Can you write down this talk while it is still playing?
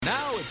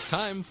Now it's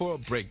time for a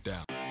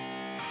breakdown.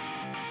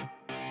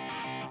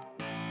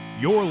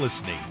 You're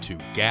listening to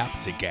Gap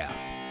to Gap,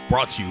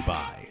 brought to you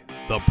by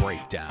The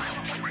Breakdown.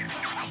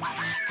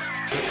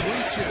 The 3-2.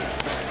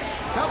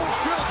 That one's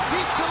drilled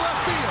deep to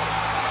left field.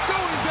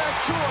 Going back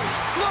choice.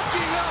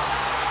 Looking up.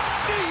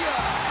 See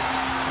ya.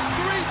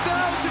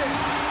 3,000.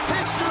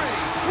 History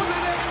with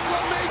an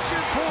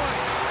exclamation point.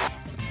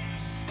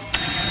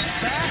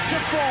 Back to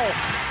Folk.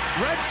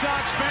 Red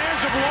Sox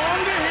fans have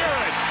longed to hear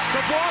it. The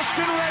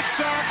Boston Red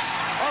Sox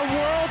are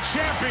world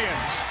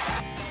champions.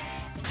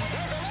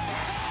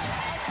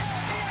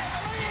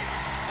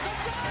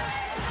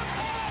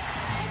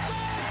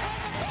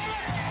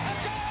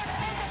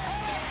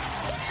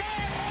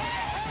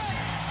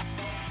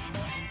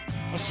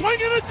 A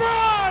swing and a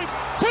drive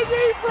to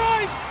deep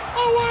right,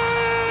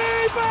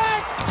 away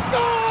back,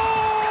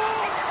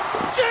 gone!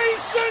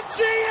 Jason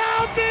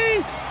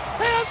Giambi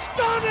has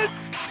done it!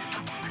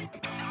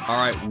 All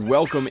right,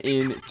 welcome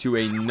in to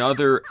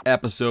another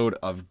episode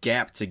of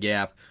Gap to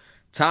Gap.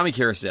 Tommy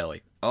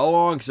Caroselli,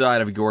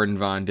 alongside of Gordon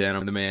Von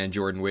Denham, the man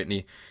Jordan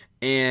Whitney,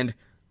 and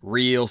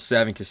Real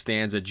 7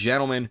 Costanza.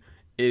 Gentlemen,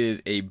 it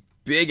is a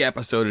big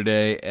episode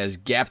today as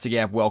Gap to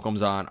Gap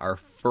welcomes on our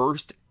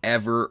first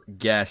ever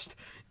guest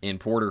in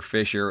Porter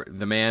Fisher,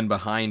 the man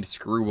behind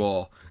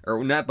Screwball.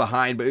 Or not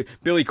behind, but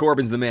Billy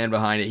Corbin's the man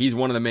behind it. He's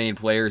one of the main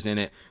players in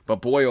it.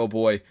 But boy, oh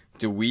boy,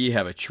 do we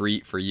have a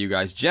treat for you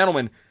guys.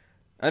 Gentlemen,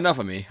 enough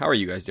of me. How are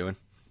you guys doing?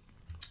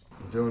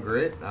 I'm doing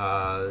great.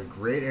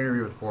 Great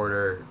interview with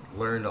Porter.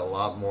 Learned a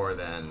lot more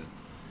than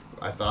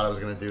I thought I was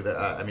going to do.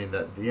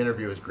 The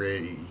interview was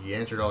great. He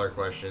answered all our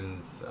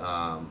questions.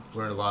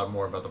 Learned a lot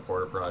more about the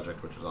Porter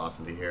project, which was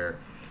awesome to hear.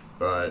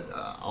 But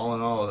all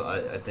in all,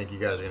 I think you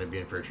guys are going to be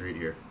in for a treat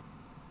here.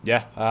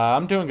 Yeah,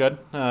 I'm doing good.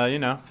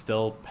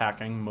 Still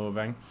packing,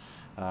 moving.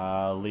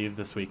 Leave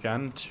this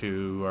weekend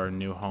to our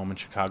new home in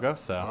Chicago.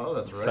 So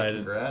that's right.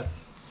 Excited.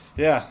 Congrats.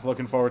 Yeah,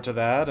 looking forward to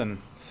that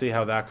and see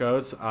how that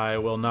goes. I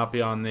will not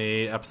be on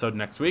the episode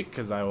next week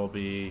because I will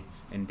be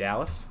in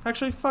Dallas.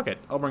 Actually, fuck it.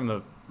 I'll bring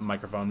the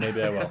microphone.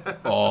 Maybe I will.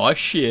 Oh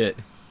shit.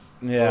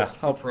 Yeah.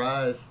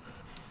 Surprise.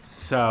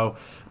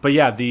 But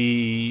yeah,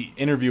 the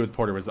interview with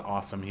Porter was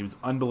awesome. He was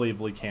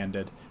unbelievably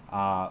candid.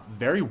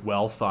 Very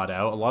well thought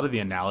out. A lot of the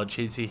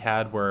analogies he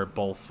had were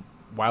both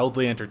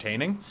wildly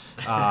entertaining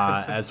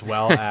as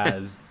well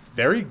as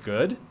very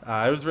good.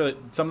 It was really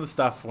some of the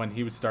stuff when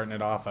he was starting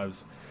it off, I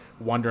was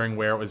wondering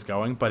where it was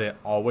going, but it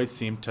always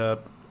seemed to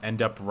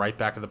end up right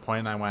back at the point,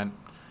 and I went,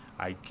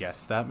 I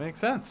guess that makes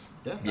sense.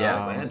 Yeah,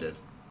 Yeah. It landed.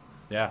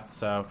 Yeah,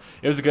 so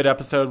it was a good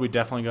episode. We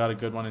definitely got a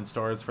good one in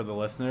stores for the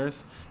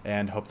listeners,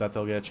 and hope that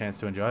they'll get a chance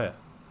to enjoy it.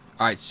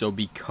 All right, so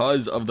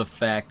because of the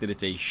fact that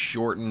it's a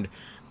shortened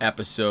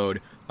episode,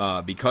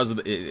 because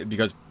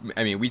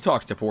we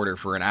talked to Porter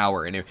for an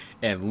hour,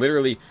 and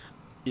literally,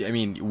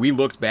 we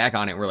looked back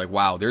on it and we're like,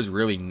 wow, there's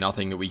really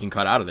nothing that we can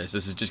cut out of this.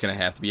 This is just going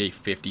to have to be a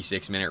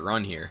 56-minute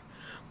run here.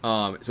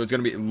 So it's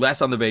going to be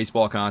less on the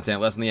baseball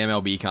content, less on the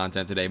MLB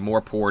content today, more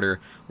Porter.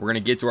 We're going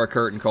to get to our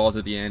curtain calls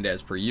at the end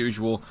as per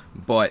usual,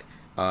 but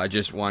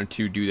just wanted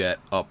to do that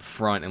up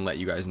front and let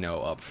you guys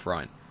know up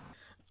front.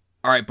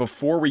 All right,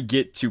 before we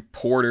get to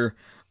Porter,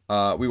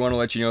 we want to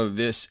let you know that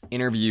this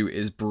interview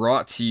is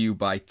brought to you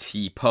by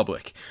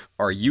TeePublic.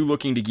 Are you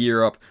looking to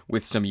gear up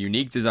with some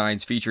unique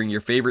designs featuring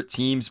your favorite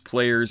teams,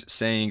 players,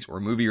 sayings, or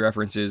movie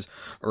references?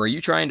 Or are you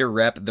trying to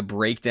rep the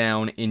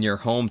breakdown in your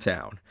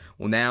hometown?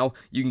 Well, now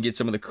you can get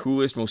some of the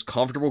coolest, most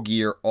comfortable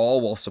gear,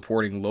 all while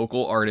supporting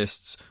local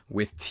artists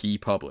with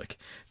TeePublic.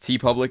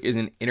 TeePublic is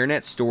an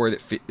internet store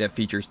that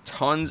features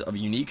tons of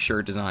unique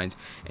shirt designs,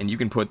 and you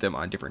can put them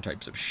on different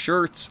types of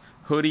shirts,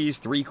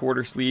 hoodies,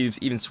 3/4 sleeves,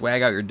 even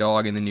swag out your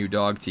dog in the new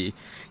dog tee.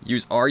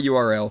 Use our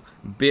URL,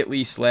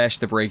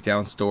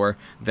 bit.ly/thebreakdown store.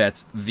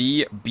 That's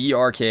the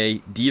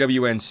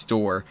BRKDWN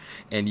store,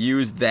 and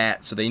use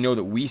that so they know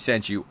that we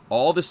sent you.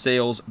 All the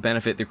sales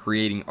benefit the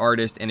creating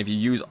artist, and if you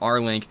use our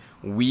link,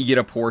 we get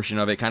a portion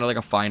of it, kind of like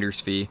a finder's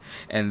fee,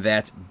 and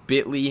that's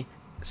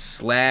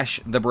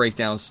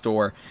bit.ly/thebreakdown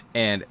store.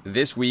 And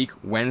this week,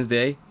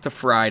 Wednesday to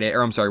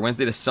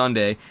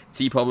Sunday,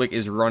 TeePublic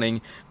is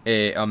running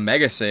a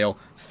mega sale,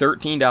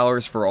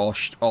 $13 for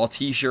all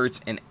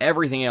t-shirts, and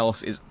everything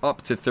else is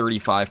up to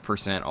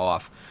 35%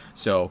 off.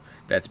 So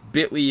that's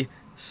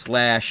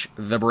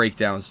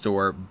bit.ly/thebreakdown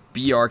store,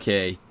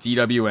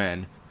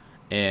 BRKDWN.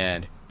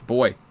 And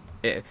boy,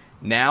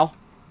 now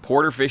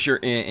Porter Fisher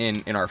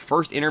in our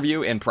first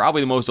interview, and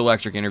probably the most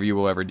electric interview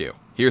we'll ever do.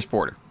 Here's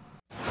Porter.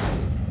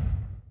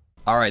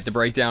 All right, the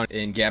breakdown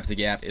in Gap to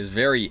Gap is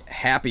very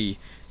happy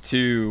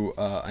to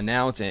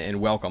announce and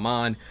welcome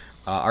on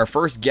our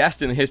first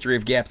guest in the history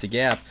of Gap to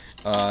Gap.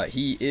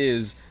 He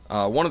is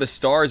one of the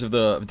stars of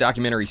the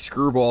documentary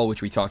Screwball,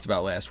 which we talked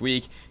about last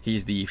week.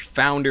 He's the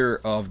founder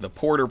of the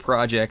Porter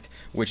Project,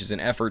 which is an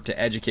effort to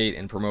educate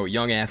and promote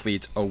young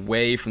athletes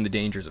away from the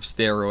dangers of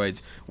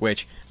steroids,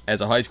 which,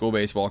 as a high school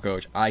baseball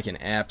coach, I can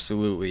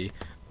absolutely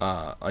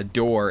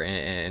adore.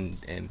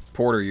 And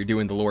Porter, you're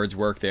doing the Lord's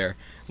work there.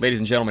 Ladies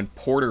and gentlemen,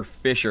 Porter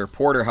Fisher.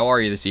 Porter, how are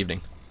you this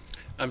evening?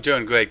 I'm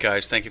doing great,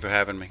 guys. Thank you for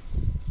having me.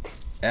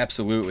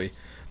 Absolutely.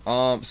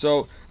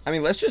 So, I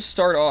mean, let's just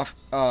start off.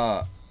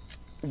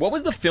 What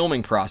was the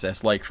filming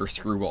process like for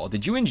Screwball?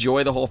 Did you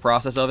enjoy the whole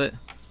process of it?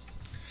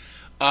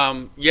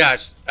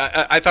 Yes,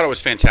 I thought it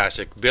was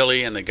fantastic.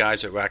 Billy and the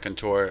guys at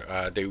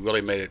Raconteur, they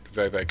really made it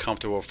very, very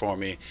comfortable for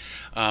me.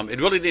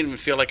 It really didn't even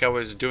feel like I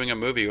was doing a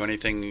movie or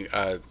anything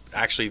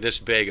actually this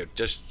big. It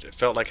just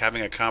felt like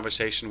having a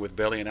conversation with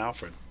Billy and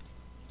Alfred.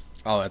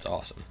 Oh, that's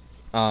awesome.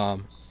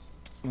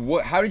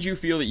 How did you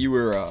feel that you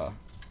were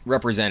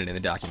represented in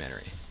the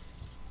documentary?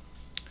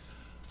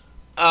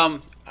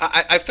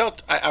 I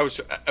felt I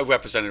was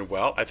represented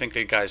well. I think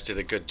the guys did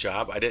a good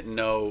job. I didn't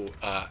know.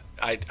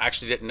 I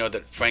actually didn't know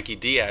that Frankie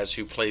Diaz,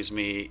 who plays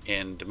me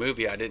in the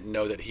movie, I didn't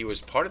know that he was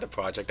part of the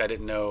project. I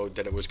didn't know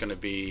that it was going to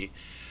be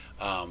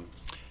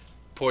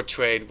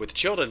portrayed with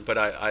children. But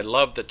I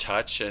loved the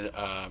touch, and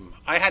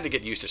I had to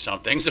get used to some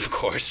things, of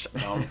course.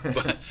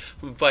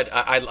 But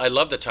I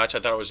loved the touch. I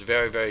thought it was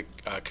very, very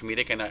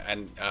comedic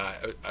and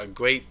a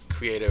great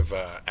creative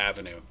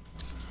avenue.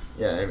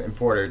 Yeah, and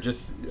Porter,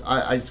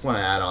 I just want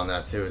to add on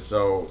that too.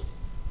 So,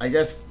 I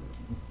guess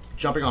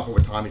jumping off of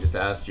what Tommy just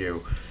asked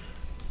you,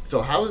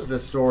 so how is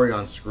this story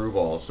on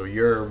Screwball? So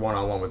you're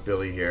one-on-one with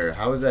Billy here.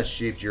 How has that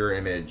shaped your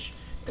image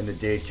in the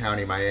Dade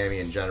County, Miami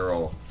in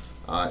general?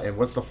 And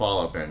what's the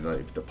follow-up in,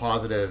 like the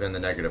positive and the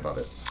negative of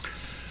it?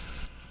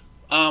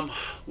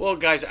 Well,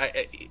 guys,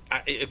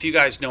 if you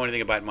guys know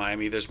anything about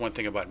Miami, there's one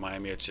thing about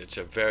Miami. It's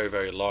a very,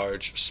 very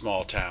large,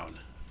 small town.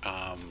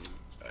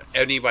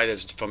 Anybody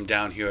that's from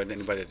down here and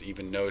anybody that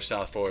even knows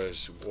South Florida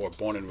or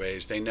born and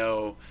raised, they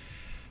know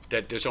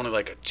that there's only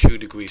like a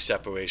 2-degree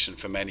separation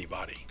from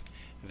anybody.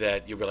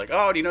 That you'll be like,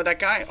 oh, do you know that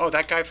guy? Oh,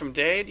 that guy from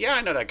Dade? Yeah,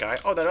 I know that guy.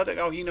 Oh, that other,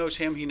 oh, he knows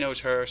him, he knows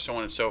her, so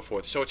on and so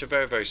forth. So it's a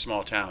very, very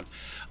small town.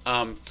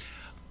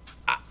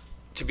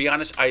 To be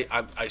honest,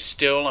 I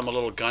still am a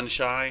little gun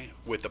shy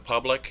with the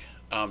public,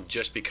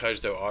 just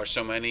because there are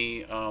so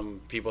many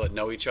people that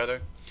know each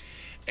other,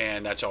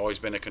 and that's always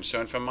been a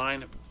concern of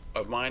mine.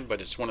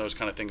 But it's one of those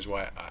kind of things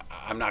where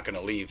I'm not going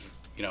to leave,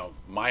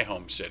 my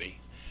home city,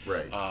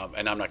 right?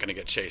 And I'm not going to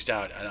get chased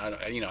out. And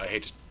I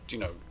hate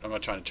to, I'm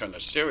not trying to turn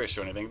this serious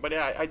or anything, but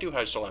I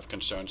still have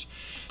concerns.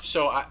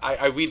 So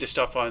I read the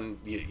stuff on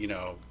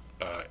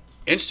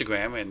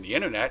Instagram and the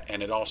internet,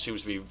 and it all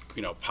seems to be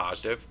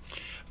positive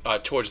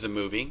towards the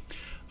movie.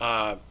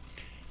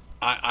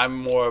 I'm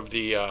more of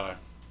the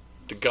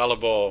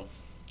gullible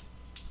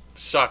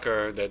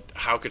sucker that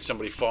how could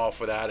somebody fall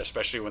for that,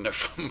 especially when they're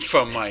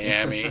from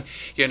Miami,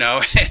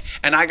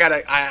 and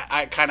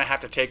I kind of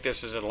have to take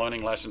this as a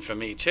learning lesson for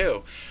me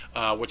too,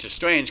 which is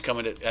strange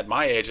coming at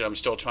my age, and I'm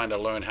still trying to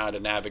learn how to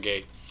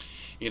navigate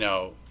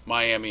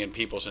Miami and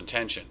people's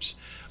intentions.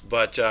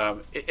 But I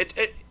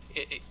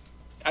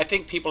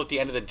think people at the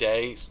end of the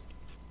day,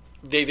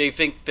 they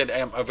think that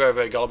I'm very,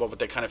 very gullible, but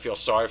they kind of feel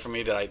sorry for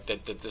me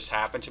that this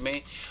happened to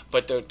me,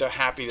 but they're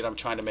happy that I'm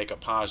trying to make a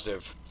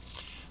positive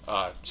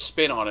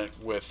spin on it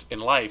in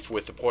life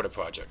with the Porter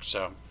Project.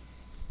 So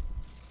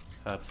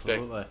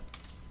absolutely.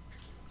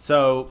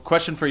 So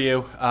question for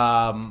you,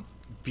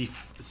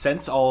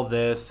 since all of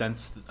this,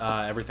 since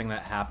everything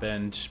that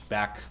happened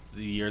back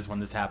the years when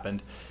this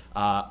happened,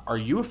 are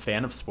you a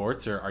fan of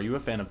sports, or are you a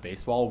fan of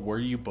baseball? Were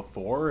you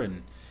before?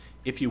 And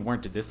if you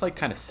weren't, did this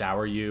kind of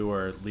sour you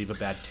or leave a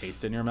bad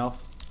taste in your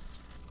mouth?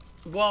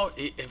 Well,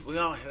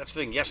 that's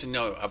the thing. Yes and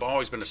no. I've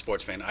always been a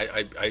sports fan.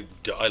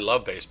 I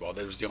love baseball.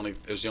 It was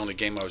the only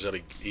game I was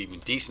really even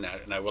decent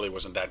at, and I really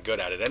wasn't that good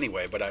at it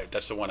anyway. But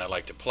that's the one I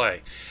like to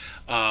play.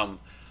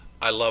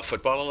 I love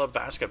football. I love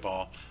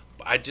basketball.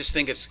 I just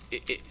think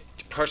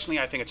personally,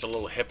 I think it's a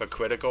little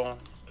hypocritical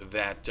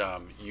that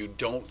you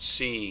don't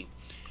see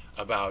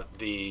about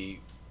the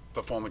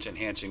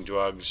performance-enhancing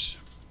drugs.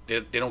 They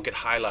don't get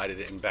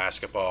highlighted in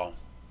basketball.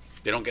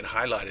 They don't get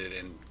highlighted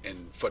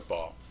in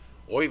football.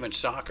 Or even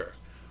soccer.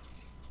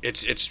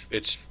 It's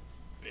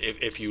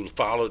if you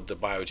followed the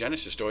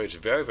biogenesis story, it's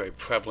very, very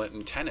prevalent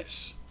in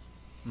tennis,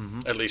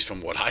 at least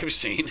from what I've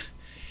seen.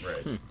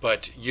 Right.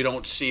 But you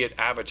don't see it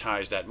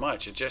advertised that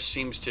much. It just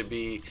seems to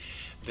be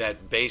that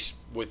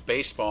with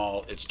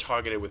baseball, it's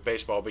targeted with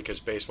baseball because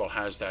baseball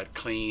has that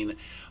clean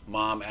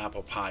mom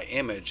apple pie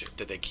image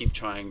that they keep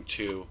trying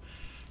to,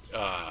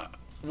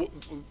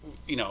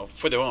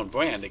 for their own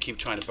brand, they keep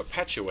trying to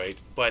perpetuate,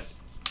 but.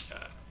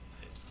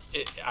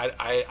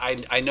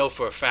 I know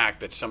for a fact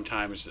that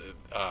sometimes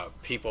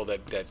people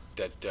that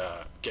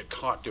get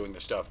caught doing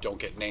this stuff don't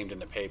get named in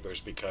the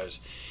papers because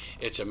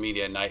it's a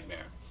media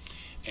nightmare,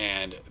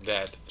 and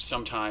that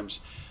sometimes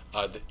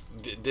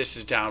this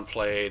is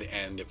downplayed,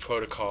 and the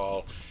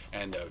protocol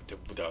and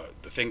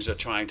the things they're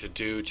trying to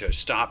do to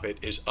stop it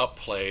is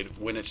upplayed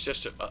when it's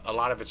just a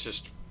lot of it's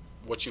just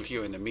what you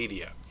hear in the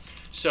media.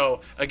 So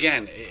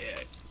again,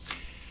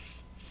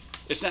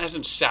 it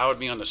hasn't soured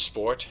me on the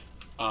sport.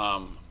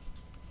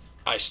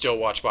 I still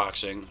watch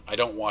boxing. I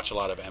don't watch a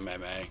lot of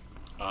MMA,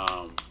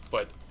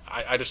 but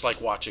I just like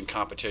watching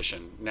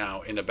competition.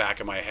 Now, in the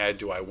back of my head,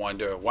 do I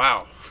wonder,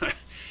 wow,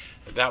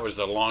 that was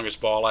the longest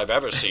ball I've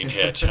ever seen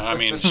hit. I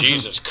mean,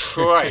 Jesus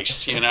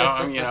Christ, you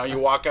know. You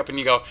walk up and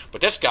you go,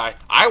 but this guy,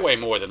 I weigh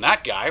more than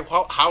that guy.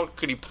 How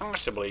could he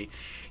possibly,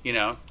 you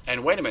know?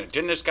 And wait a minute,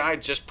 didn't this guy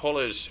just pull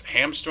his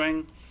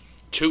hamstring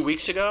 2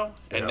 weeks ago,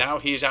 and now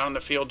he's out on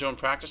the field doing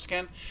practice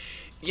again?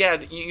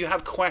 Yeah, you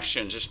have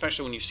questions,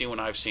 especially when you see what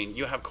I've seen.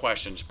 You have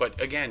questions, but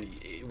again,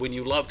 when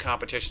you love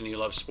competition, you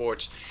love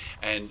sports,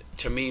 and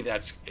to me,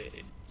 that's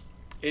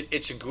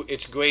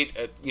it's great,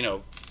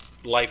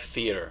 life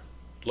theater,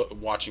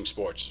 watching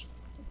sports.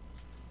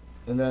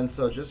 And then,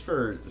 so just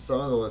for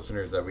some of the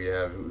listeners that we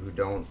have who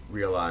don't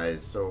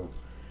realize, so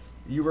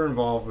you were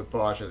involved with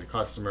Bosch as a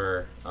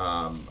customer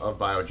of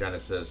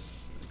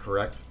Biogenesis,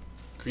 correct?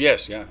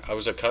 Yes, yeah, I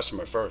was a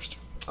customer first.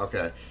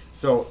 Okay,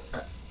 so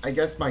I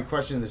guess my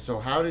question is, so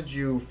how did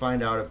you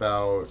find out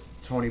about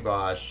Tony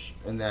Bosch,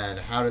 and then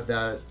how did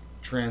that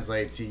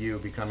translate to you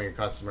becoming a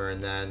customer,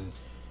 and then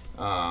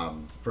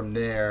from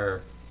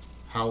there,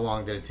 how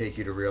long did it take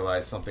you to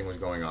realize something was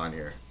going on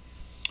here?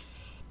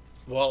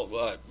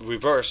 Well,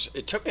 reverse.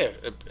 It took me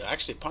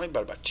actually probably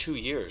about 2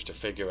 years to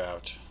figure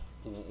out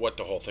what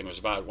the whole thing was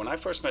about. When I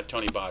first met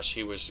Tony Bosch,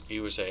 he was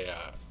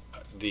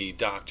the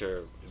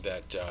doctor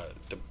that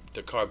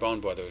the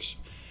Carbone brothers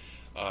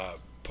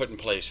put in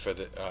place for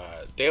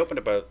they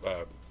opened up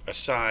a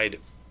side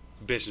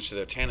business to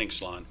their tanning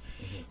salon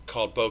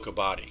called Boca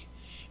Body.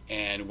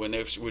 And when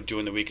they were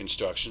doing the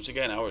reconstructions,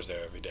 again, I was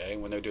there every day.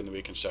 When they were doing the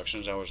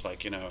reconstructions, I was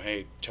like,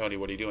 hey, Tony,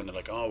 what are you doing? They're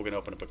like, oh, we're going to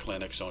open up a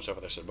clinic, so and so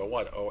forth. I said, but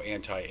what? Oh,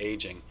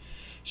 anti-aging,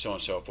 so and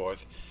so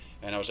forth.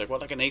 And I was like, well,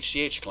 like an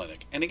HGH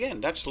clinic. And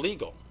again, that's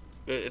legal.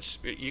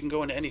 You can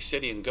go into any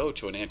city and go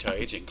to an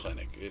anti-aging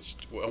clinic. It's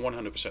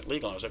 100%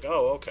 legal. And I was like,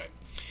 oh, okay.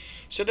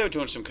 So they were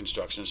doing some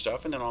construction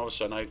stuff, and then all of a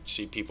sudden I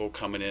see people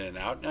coming in and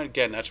out. And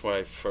again, that's where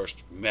I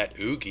first met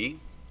Oogie.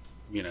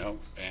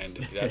 And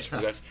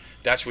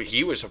that's where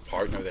he was a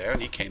partner there, and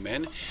he came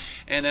in,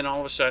 and then all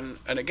of a sudden,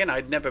 and again,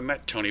 I'd never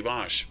met Tony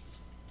Bosch,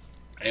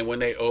 and when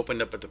they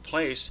opened up at the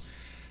place,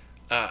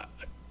 I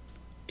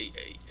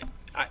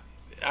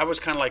was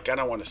kind of like, I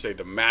don't want to say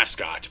the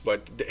mascot,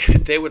 but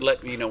they would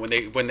let me,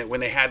 when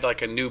they had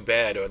like a new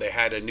bed or they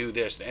had a new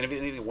this, and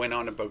everything went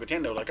on in Boca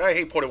Raton, they were like, oh,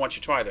 hey Porter, why don't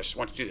you try this?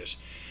 Why don't you do this?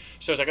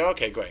 So I was like, oh,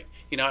 okay, great.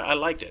 I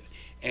liked it,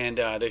 and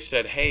they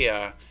said,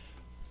 hey.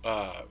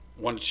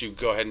 Why don't you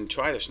go ahead and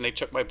try this? And they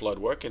took my blood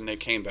work, and they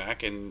came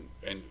back, and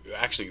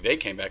actually they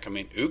came back.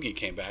 Oogie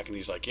came back, and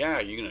he's like, yeah,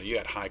 you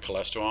got high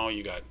cholesterol,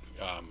 you got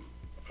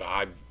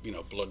high,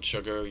 blood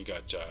sugar, you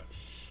got,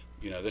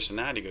 this and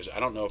that. He goes, I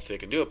don't know if they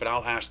can do it, but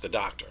I'll ask the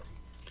doctor.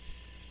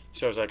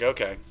 So I was like,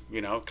 okay,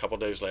 a couple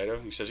days later,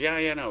 he says,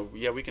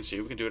 we can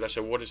see, we can do it. I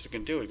said, what is it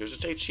can do? He goes,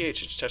 it's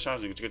HGH, it's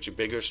testosterone, it's get you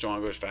bigger,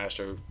 stronger,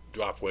 faster,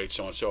 drop weight,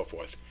 so on and so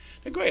forth.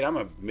 And great, I'm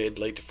a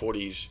late to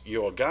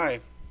 40s-year-old guy.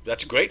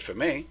 That's great for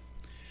me.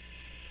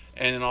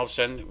 And then all of a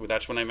sudden,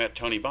 that's when I met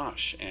Tony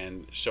Bosch.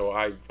 And so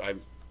I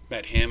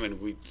met him, and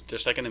we,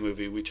 just like in the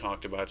movie, we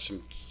talked about some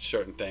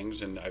certain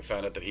things, and I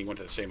found out that he went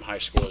to the same high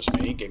school as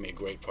me, gave me a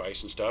great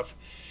price and stuff,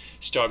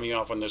 started me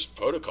off on this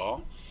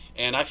protocol,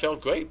 and I felt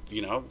great.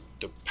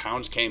 The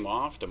pounds came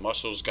off, the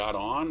muscles got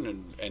on,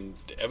 and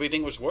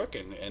everything was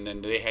working. And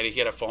then he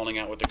had a falling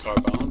out with the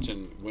Carbones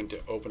and went to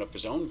open up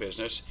his own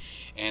business,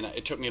 and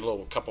it took me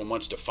a couple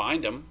months to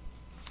find him,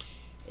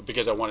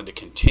 because I wanted to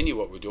continue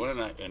what we're doing,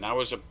 and I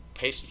was a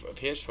patient of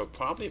his for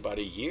probably about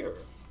a year,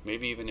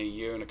 maybe even a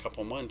year and a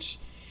couple months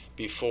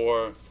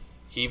before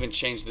he even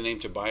changed the name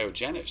to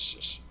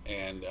Biogenesis.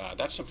 And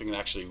that's something that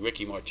actually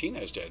Ricky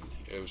Martinez did.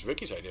 It was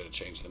Ricky's idea to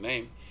change the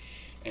name.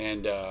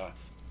 And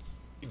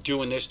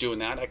doing this, doing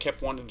that, I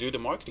kept wanting to do the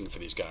marketing for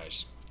these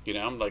guys.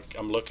 I'm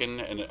looking,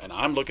 and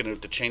I'm looking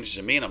at the changes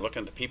in me, and I'm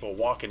looking at the people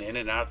walking in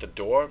and out the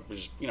door. It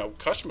was,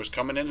 customers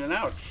coming in and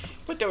out.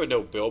 But there were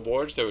no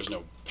billboards, there was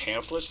no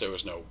pamphlets, there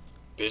was no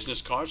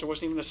business cards, there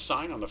wasn't even a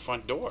sign on the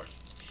front door.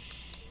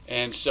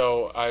 And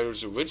so I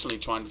was originally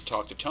trying to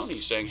talk to Tony,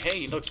 saying,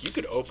 hey, look, you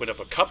could open up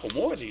a couple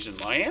more of these in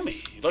Miami.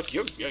 Look,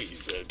 look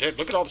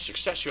at all the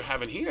success you're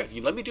having here.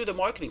 Let me do the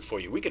marketing for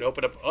you. We could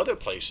open up other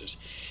places.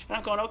 And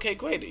I'm going, okay,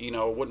 great.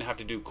 I wouldn't have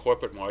to do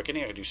corporate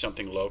marketing. I could do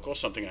something local,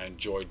 something I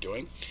enjoy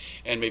doing.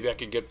 And maybe I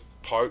could get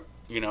part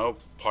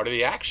of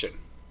the action,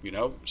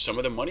 some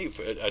of the money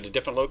at a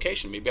different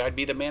location. Maybe I'd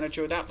be the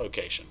manager of that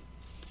location.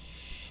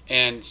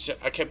 And so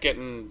I kept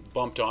getting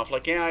bumped off,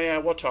 like, yeah,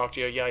 we'll talk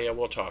to you. Yeah,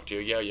 we'll talk to you.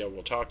 Yeah,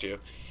 we'll talk to you.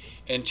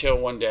 Until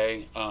one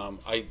day,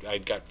 I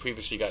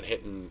previously got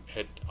hit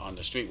on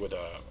the street with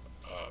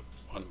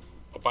on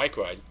a bike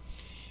ride,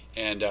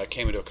 and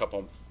came into a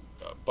couple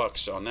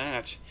bucks on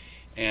that.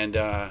 And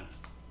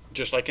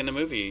just like in the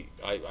movie,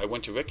 I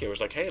went to Ricky. I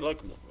was like, hey, look,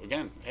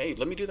 again, hey,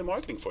 let me do the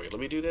marketing for you. Let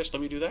me do this.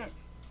 Let me do that.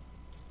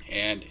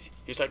 And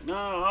he's like, no,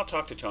 I'll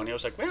talk to Tony. I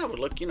was like, well,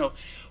 look,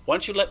 why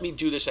don't you let me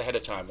do this ahead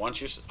of time?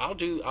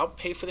 I'll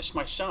pay for this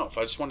myself.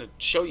 I just want to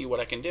show you what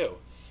I can do.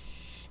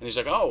 And he's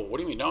like, oh, what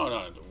do you mean? No.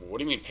 What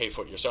do you mean pay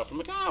for it yourself? I'm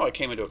like, oh, I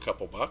came into a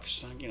couple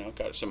bucks,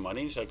 got some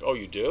money. He's like, oh,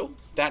 you do?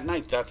 That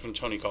night, that's when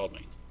Tony called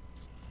me.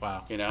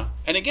 Wow.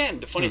 And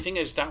again, the funny thing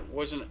is that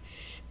wasn't,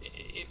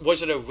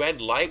 was it a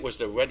red light? Was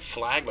it a red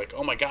flag? Like,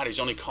 oh my God, he's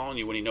only calling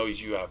you when he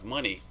knows you have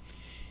money.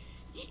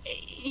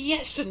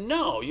 Yes and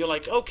no. You're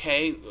like,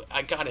 okay,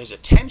 I got his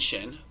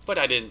attention, but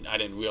I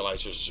didn't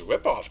realize this was a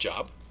rip-off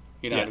job.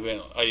 You know,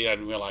 I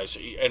didn't realize,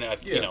 and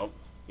you know,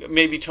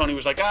 maybe Tony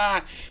was like,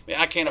 I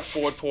can't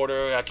afford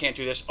Porter, I can't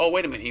do this. Oh,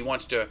 wait a minute, he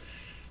wants to,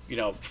 you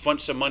know, front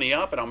some money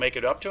up, and I'll make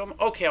it up to him.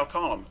 Okay, I'll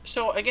call him.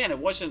 So again, it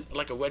wasn't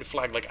like a red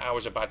flag, like I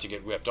was about to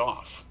get ripped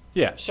off.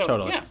 Yeah, so,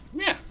 totally.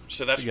 Yeah.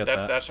 So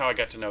that's how I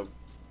got to know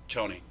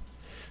Tony.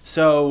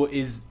 So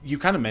you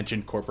kind of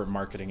mentioned corporate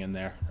marketing in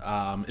there.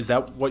 Is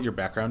that what your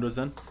background was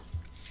in?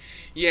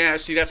 Yeah,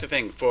 see, that's the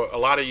thing. For a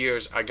lot of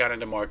years, I got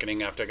into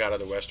marketing after I got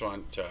out of the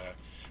restaurant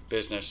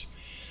business,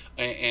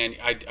 and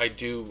I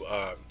do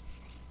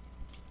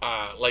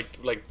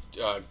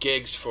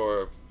gigs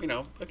for, you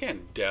know,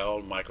 again,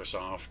 Dell,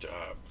 Microsoft,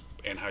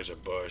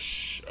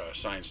 Anheuser-Busch,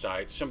 Science,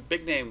 some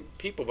big name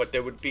people, but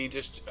there would be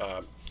just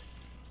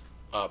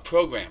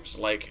programs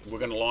like, we're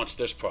going to launch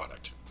this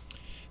product.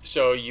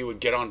 So you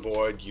would get on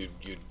board, you'd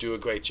do a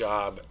great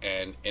job,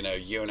 and in a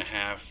year and a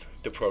half,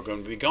 the program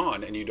would be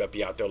gone, and you'd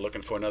be out there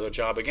looking for another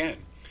job again.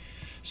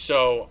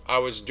 So I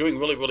was doing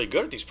really, really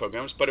good at these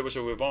programs, but it was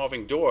a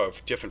revolving door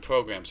of different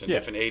programs and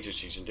different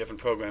agencies and different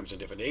programs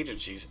and different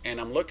agencies. And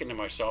I'm looking to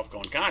myself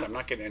going, God, I'm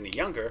not getting any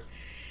younger.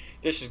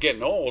 This is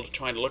getting old,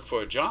 trying to look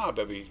for a job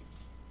every,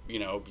 you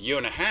know, year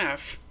and a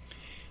half.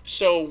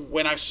 So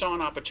when I saw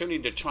an opportunity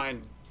to try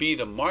and be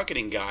the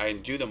marketing guy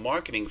and do the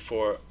marketing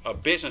for a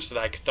business that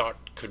I thought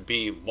could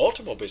be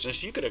multiple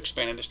business, you could have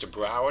expanded this to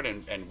Broward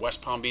and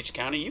West Palm Beach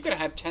County. You could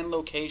have had 10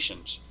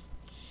 locations.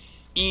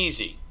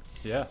 Easy.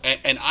 Yeah.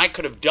 And I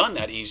could have done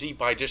that easy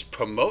by just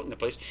promoting the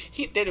place.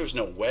 There was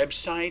no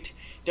website.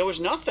 There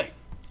was nothing.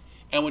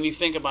 And when you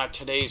think about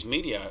today's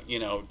media, you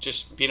know,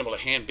 just being able to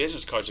hand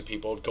business cards to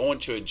people, going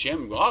to a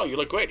gym, oh, you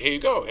look great, here you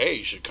go. Hey,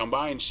 you should come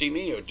by and see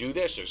me, or do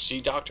this, or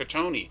see Dr.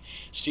 Tony,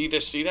 see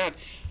this, see that.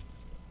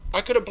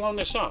 I could have blown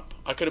this up.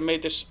 I could have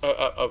made this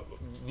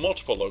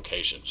multiple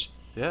locations.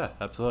 Yeah,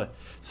 absolutely.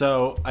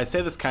 So I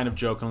say this kind of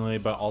jokingly,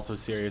 but also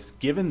serious.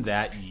 Given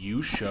that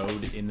you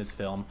showed in this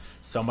film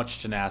so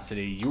much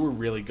tenacity, you were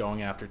really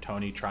going after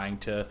Tony, trying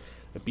to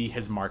be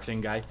his marketing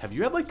guy. Have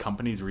you had like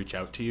companies reach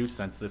out to you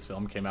since this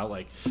film came out?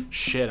 Like,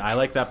 shit, I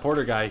like that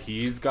Porter guy.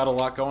 He's got a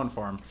lot going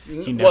for him.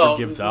 He never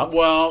gives up.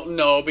 Well,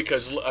 no,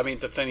 because I mean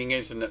the thing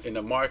is in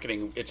the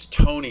marketing, it's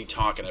Tony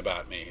talking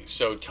about me.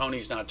 So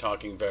Tony's not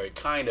talking very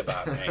kind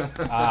about me. You know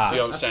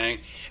what I'm saying?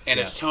 And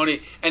it's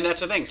Tony, and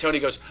that's the thing. Tony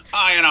goes,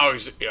 you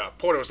know,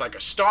 Porter was like a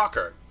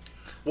stalker.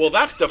 Well,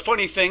 that's the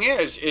funny thing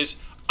is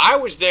I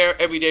was there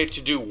every day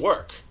to do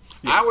work.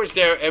 Yeah. I was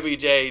there every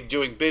day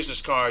doing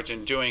business cards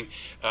and doing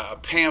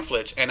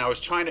pamphlets, and I was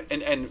trying to.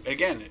 And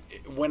again,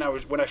 when I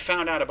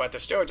found out about the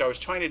steroids, I was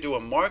trying to do a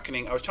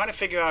marketing. I was trying to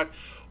figure out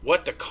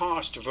what the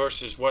cost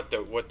versus what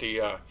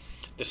the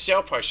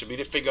sale price should be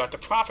to figure out the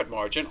profit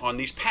margin on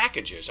these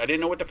packages. I didn't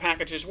know what the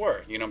packages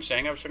were. You know what I'm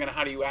saying? I was figuring out,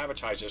 how do you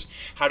advertise this?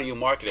 How do you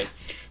market it?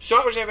 So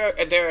I was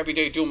there every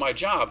day doing my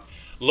job.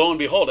 Lo and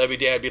behold, every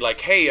day I'd be like,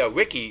 hey,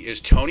 Ricky,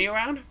 is Tony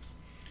around?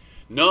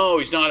 No,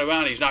 he's not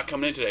around. He's not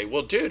coming in today.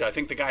 Well, dude, I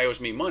think the guy owes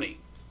me money.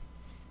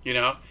 You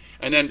know?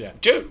 And then,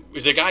 dude,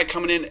 is the guy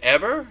coming in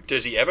ever?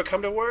 Does he ever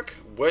come to work?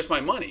 Where's my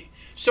money?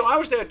 So I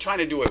was there trying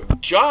to do a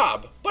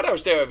job, but I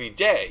was there every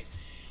day.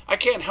 I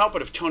can't help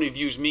it if Tony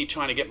views me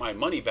trying to get my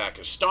money back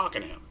as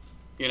stalking him.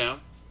 You know?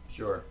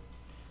 Sure.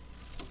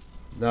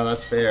 No,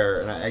 that's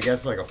fair. And I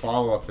guess like a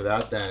follow-up to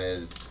that then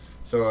is,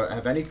 so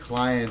have any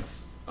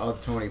clients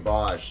of Tony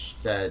Bosch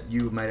that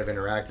you might have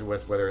interacted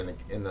with, whether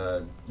in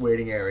the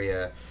waiting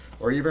area,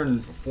 or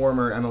even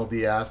former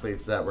MLB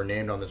athletes that were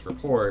named on this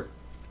report,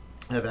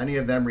 have any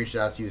of them reached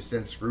out to you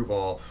since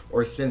Screwball,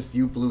 or since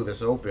you blew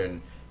this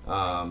open?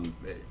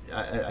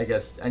 I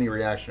guess any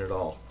reaction at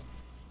all?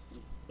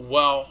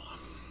 Well,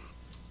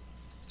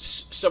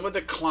 some of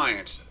the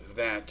clients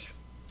that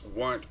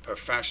weren't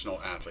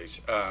professional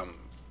athletes, I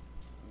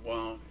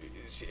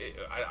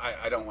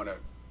don't want to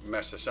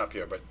mess this up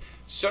here, but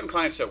certain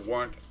clients that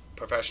weren't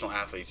professional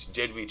athletes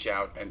did reach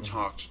out and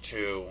talked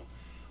to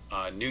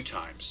New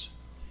Times.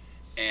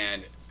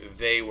 And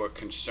they were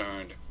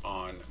concerned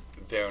on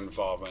their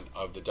involvement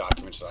of the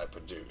documents that I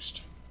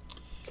produced.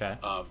 Okay.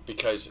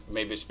 Because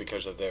maybe it's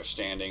because of their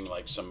standing.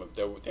 Like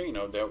there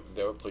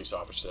were police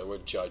officers, there were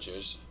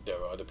judges, there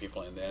were other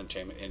people in the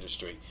entertainment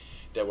industry,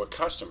 there were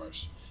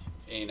customers.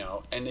 You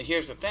know, and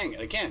here's the thing.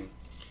 Again,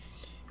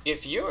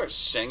 if you're a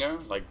singer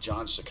like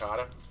John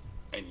Cicada,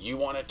 and you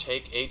want to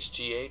take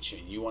HGH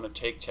and you want to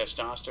take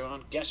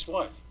testosterone, guess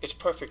what? It's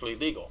perfectly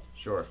legal.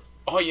 Sure.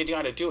 All you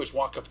got to do is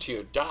walk up to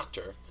your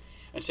doctor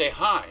and say,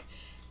 hi,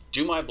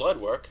 do my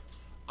blood work.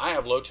 I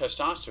have low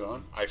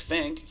testosterone. I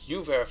think.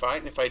 You verify it.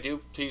 And if I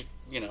do, please,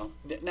 you know.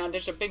 Now,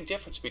 there's a big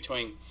difference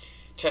between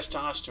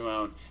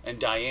testosterone and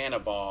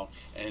Dianabol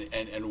and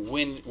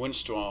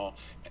Winstrol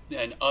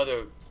and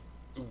other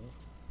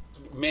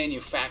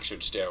manufactured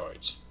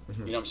steroids.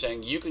 Mm-hmm. You know what I'm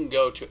saying? You can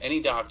go to any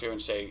doctor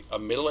and say, a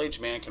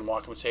middle-aged man can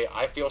walk up and say,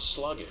 I feel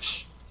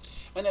sluggish.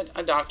 And then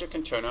a doctor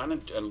can turn on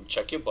and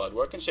check your blood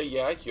work and say,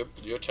 yeah,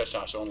 your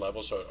testosterone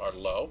levels are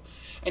low.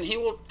 And he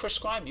will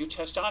prescribe you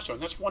testosterone.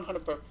 That's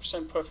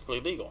 100% perfectly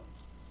legal.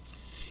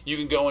 You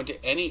can go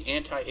into any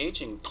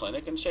anti-aging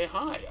clinic and say,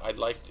 hi, I'd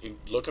like to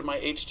look at my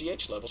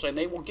HGH levels, and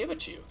they will give it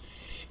to you.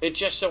 It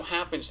just so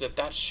happens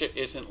that shit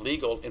isn't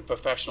legal in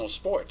professional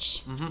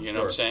sports. You know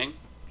what I'm saying?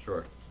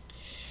 Sure.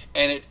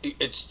 And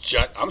it's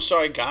just, I'm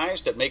sorry,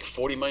 guys that make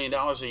 $40 million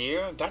a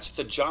year, that's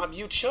the job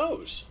you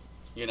chose.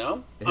 You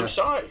know? Yeah. I'm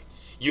sorry.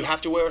 You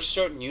have to wear a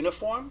certain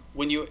uniform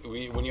when you're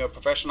a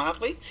professional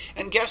athlete.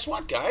 And guess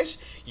what, guys?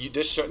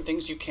 There's certain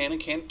things you can and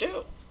can't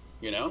do.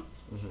 You know?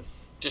 Mm-hmm.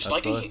 Just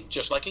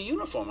like a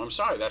uniform. I'm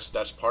sorry,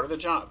 that's part of the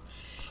job.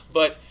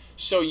 But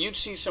so you'd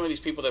see some of these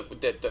people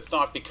that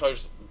thought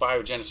because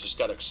biogenesis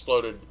got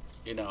exploded,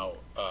 you know,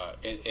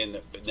 in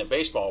the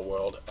baseball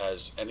world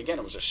and again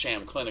it was a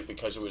sham clinic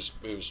because it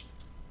was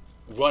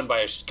run by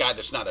a guy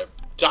that's not a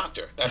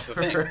doctor. That's the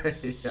thing. Right,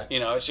 yeah. You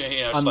know, it's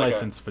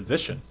unlicensed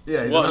physician.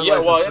 Yeah.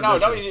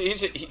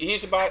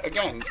 He's about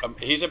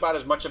he's about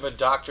as much of a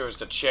doctor as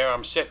the chair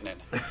I'm sitting in.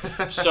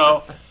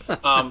 So,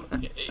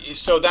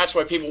 so that's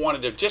why people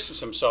wanted to distance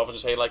themselves and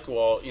say like,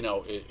 well, you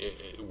know,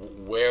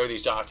 where are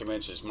these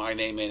documents? Is my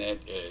name in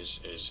it?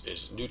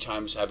 Is New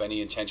Times have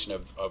any intention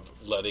of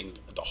letting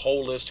the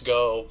whole list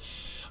go?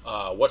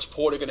 What's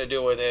Porter going to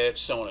do with it?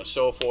 So on and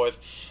so forth.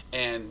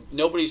 And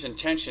nobody's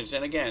intentions.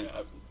 And again.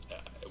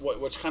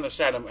 What's kind of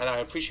sad, and I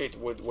appreciate the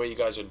way you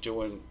guys are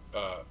doing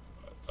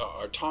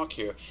our talk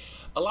here.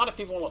 A lot of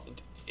people,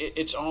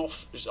 it's all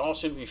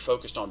seem to be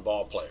focused on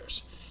ball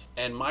players,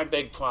 and my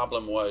big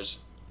problem was,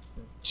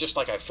 just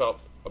like I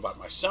felt about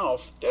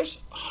myself,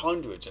 there's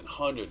hundreds and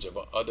hundreds of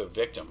other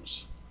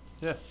victims.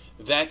 Yeah.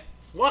 That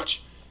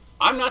watch,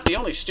 I'm not the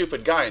only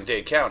stupid guy in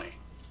Dade County.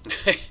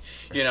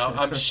 You know,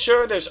 I'm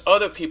sure there's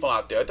other people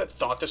out there that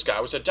thought this guy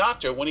was a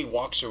doctor when he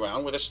walks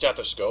around with a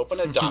stethoscope and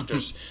a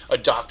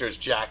doctor's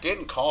jacket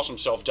and calls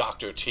himself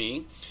Dr.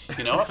 T.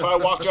 You know, if I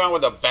walked around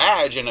with a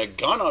badge and a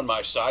gun on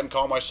my side and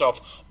called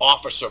myself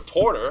Officer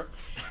Porter,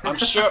 I'm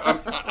sure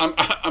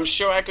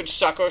I could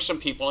sucker some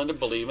people into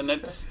believing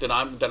that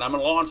I'm a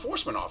law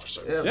enforcement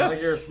officer. Yeah, it's not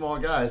like you're a small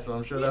guy, so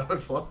I'm sure that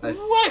would fly.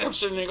 Right, I'm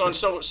sitting there going,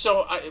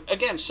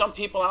 again, some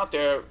people out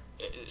there.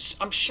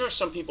 I'm sure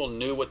some people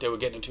knew what they were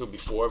getting into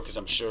before because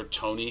I'm sure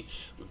Tony,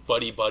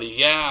 buddy,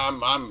 yeah,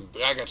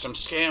 I got some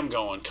scam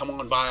going. Come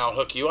on by, I'll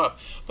hook you up.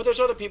 But there's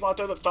other people out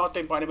there that thought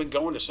they might have been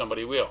going to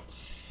somebody real.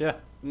 Yeah.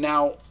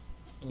 Now,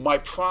 my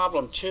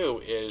problem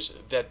too is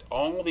that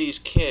all these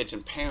kids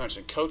and parents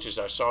and coaches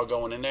I saw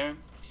going in there,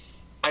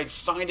 I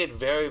find it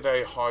very,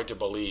 very hard to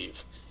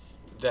believe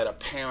that a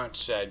parent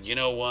said, you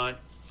know what,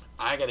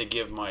 I got to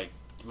give my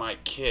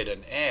kid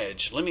an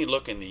edge. Let me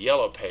look in the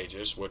yellow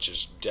pages, which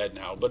is dead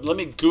now, but let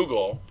me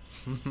Google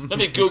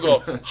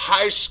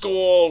high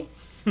school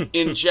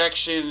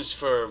injections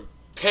for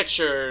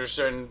pitchers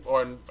and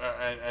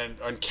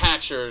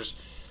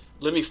catchers.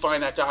 Let me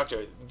find that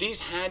doctor. These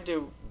had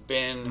to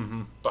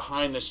been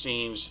behind the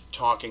scenes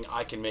talking.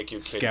 I can make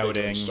your kid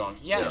bigger and strong.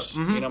 Yes,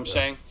 you know what I'm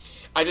saying.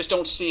 I just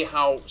don't see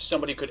how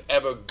somebody could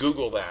ever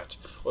Google that,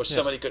 or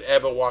somebody could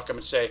ever walk up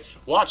and say,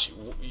 "Watch,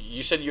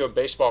 you said you're a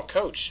baseball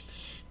coach.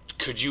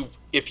 Could you,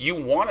 if you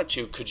wanted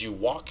to, could you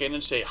walk in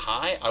and say,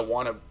 hi, I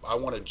want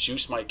to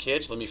juice my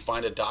kids. Let me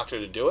find a doctor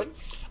to do it."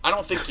 I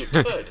don't think you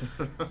could.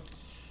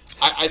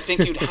 I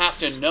think you'd have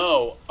to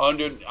know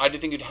I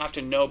think you'd have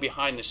to know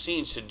behind the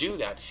scenes to do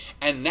that,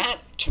 and that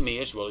to me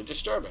is really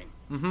disturbing.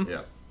 Mm-hmm.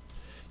 Yeah.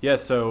 Yeah.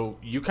 So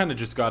you kind of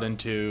just got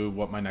into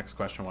what my next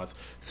question was.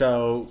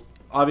 So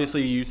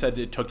obviously, you said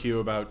it took you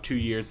about 2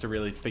 years to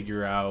really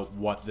figure out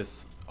what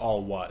this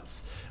all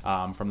was,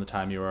 from the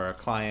time you were a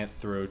client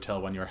through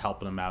till when you were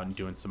helping them out and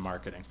doing some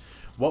marketing.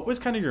 What was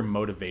kind of your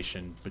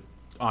motivation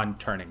on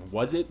turning?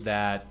 Was it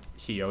that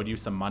he owed you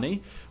some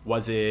money?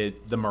 Was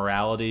it the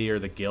morality or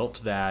the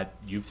guilt that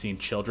you've seen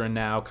children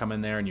now come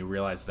in there and you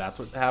realize that's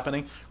what's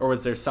happening? Or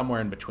was there somewhere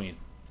in between?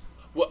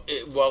 Well,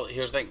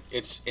 here's the thing.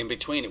 It's in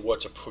between.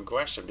 It's a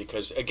progression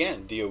because,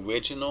 again, the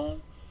original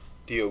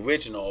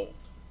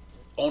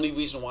only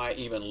reason why I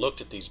even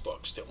looked at these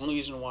books, the only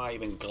reason why I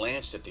even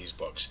glanced at these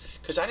books,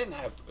 because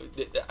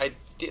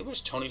it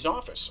was Tony's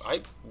office.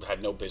 I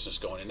had no business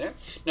going in there.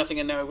 Nothing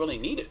in there I really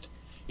needed,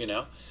 you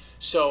know.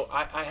 So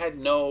I had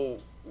no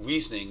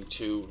reasoning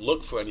to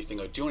look for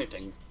anything or do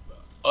anything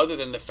other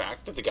than the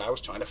fact that the guy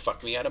was trying to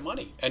fuck me out of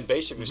money and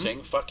basically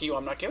saying, fuck you,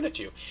 I'm not giving it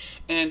to you.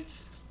 And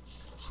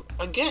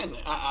again,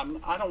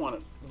 I don't want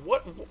to,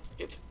 what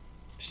if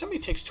somebody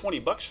takes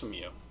 $20 from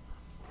you,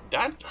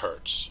 that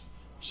hurts.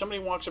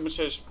 Somebody walks up and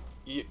says,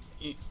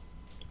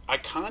 I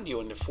conned you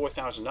into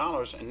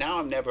 $4,000 and now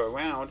I'm never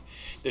around.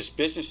 This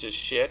business is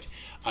shit.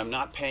 I'm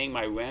not paying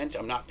my rent.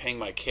 I'm not paying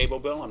my cable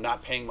bill. I'm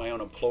not paying my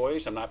own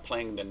employees. I'm not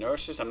paying the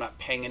nurses. I'm not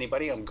paying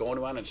anybody. I'm going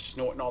around and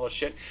snorting all this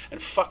shit.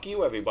 And fuck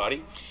you,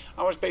 everybody.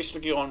 I was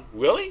basically going,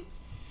 really?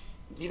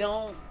 You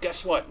know,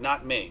 guess what?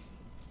 Not me.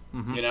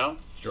 Mm-hmm. You know?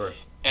 Sure.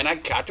 And I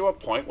got to a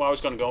point where I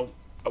was going to go,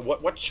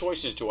 what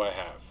choices do I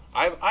have?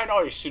 I'd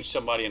already sued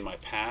somebody in my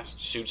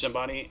past,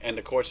 and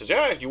the court says,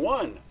 yeah, you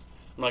won.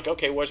 I'm like,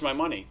 okay, where's my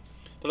money?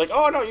 They're like,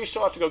 oh no, you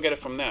still have to go get it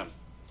from them.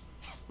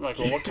 I'm like,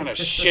 well, what kind of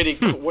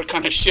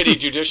shitty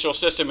judicial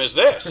system is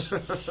this?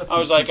 I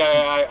was like,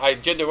 I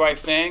did the right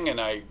thing and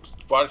I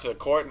brought it to the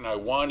court and I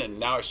won, and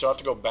now I still have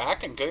to go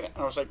back and get it. And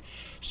I was like,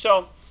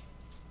 so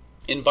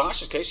in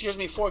Bosch's case, he owes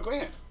me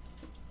 $4,000.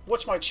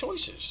 What's my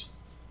choices?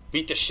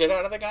 Beat the shit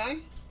out of the guy?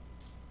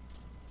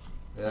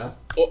 Yeah.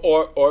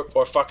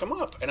 Or fuck him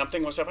up. And I'm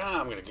thinking to myself,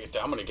 I'm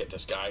gonna get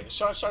this guy.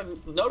 So I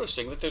started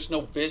noticing that there's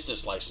no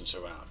business license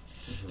around.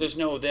 Mm-hmm. There's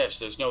no this,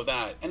 there's no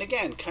that. And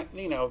again,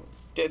 you know,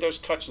 there's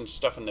cuts and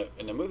stuff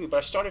in the movie, but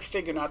I started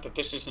figuring out that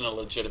this isn't a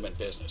legitimate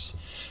business.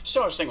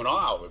 So I was thinking,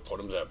 I'll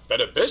report him to the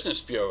Better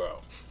Business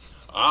Bureau.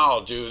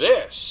 I'll do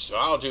this.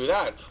 I'll do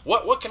that.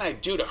 What can I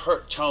do to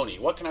hurt Tony?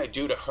 What can I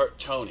do to hurt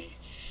Tony?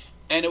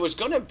 And it was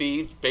going to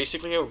be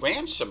basically a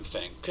ransom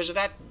thing. Because of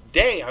that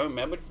day, I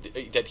remember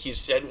that he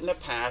said in the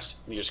past,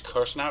 he was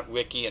cursing out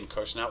Ricky and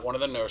cursing out one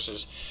of the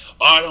nurses,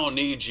 I don't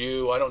need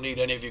you. I don't need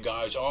any of you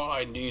guys. All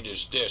I need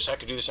is this. I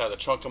could do this out of the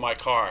trunk of my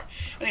car.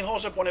 And he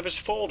holds up one of his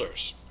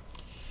folders.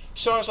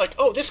 So I was like,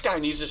 oh, this guy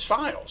needs his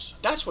files.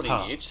 That's what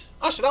he needs.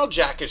 I said, I'll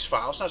jack his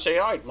files. And I say,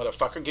 all right,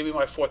 motherfucker, give me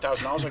my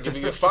 $4,000. I'll give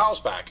you your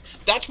files back.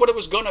 That's what it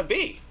was going to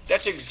be.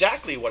 That's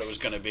exactly what it was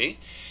going to be.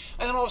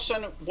 And then all of a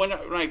sudden, when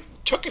I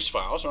took his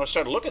files and I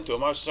started looking through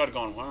them, I started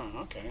going, wow,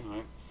 okay, all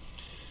right.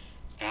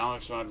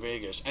 Alex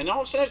Rodriguez. And all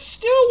of a sudden, it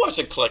still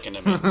wasn't clicking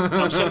to me.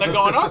 I'm sitting there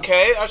going,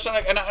 okay. I was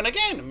like, and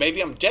again, maybe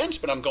I'm dense,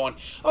 but I'm going,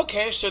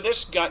 okay, so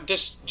this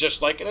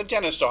just like in a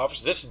dentist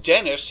office, this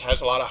dentist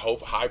has a lot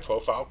of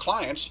high-profile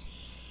clients.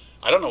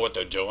 I don't know what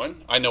they're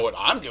doing. I know what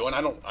I'm doing.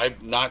 I'm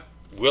not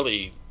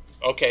really,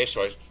 okay,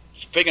 so I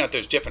figuring out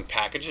there's different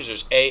packages.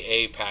 There's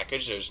AA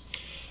package,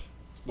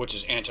 which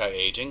is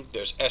anti-aging.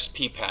 There's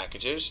SP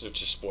packages,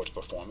 which is sports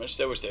performance.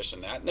 There was this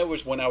and that. And there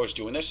was, when I was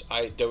doing this,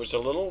 there was a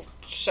little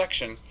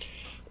section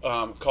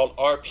called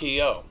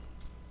RPO.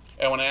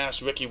 And when I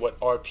asked Ricky what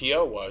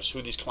RPO was,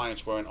 who these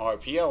clients were in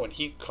RPO, and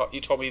he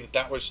told me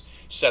that was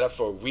set up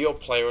for real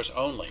players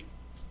only.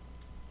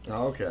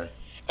 Oh, okay.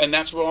 And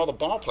that's where all the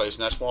ball players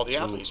and that's where all the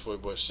athletes were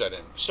set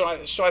in. So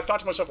I thought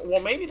to myself,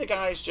 well, maybe the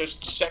guy's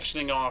just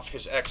sectioning off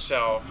his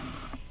Excel.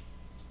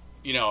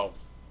 You know,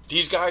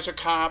 these guys are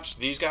cops,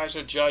 these guys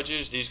are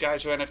judges, these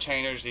guys are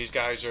entertainers, these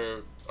guys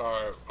are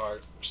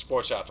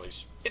sports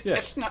athletes.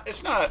 It's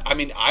not. I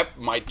mean, I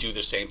might do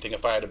the same thing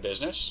if I had a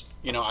business.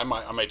 You know, I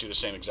might do the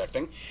same exact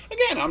thing.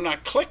 Again, I'm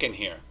not clicking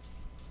here.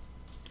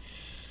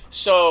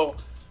 So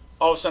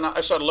all of a sudden, I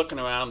started looking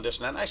around this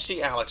and that, and I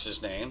see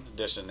Alex's name,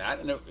 this and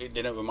that, and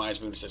then it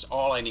reminds me, it says,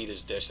 all I need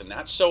is this and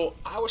that. So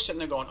I was sitting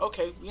there going,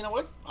 okay, you know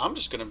what? I'm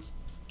just going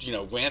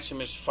to, ransom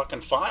his fucking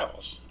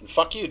files. And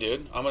fuck you,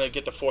 dude. I'm going to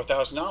get the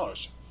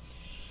 $4,000.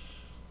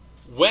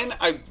 When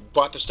I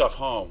brought the stuff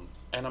home,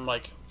 and I'm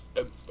like,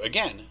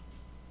 again,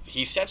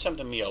 he said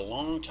something to me a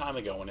long time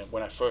ago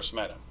when I first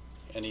met him.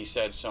 And he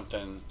said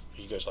something,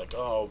 he goes like,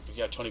 oh,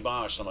 yeah, Tony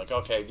Bosch. I'm like,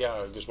 okay,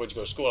 yeah. He goes, where'd you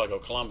go to school? I go,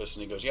 Columbus.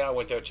 And he goes, yeah, I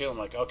went there too. I'm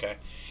like, okay.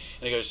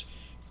 And he goes,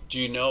 do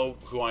you know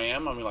who I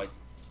am? I'm like,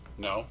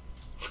 no.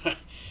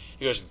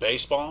 He goes,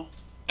 baseball?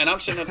 And I'm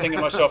sitting there thinking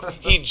to myself,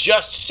 he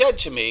just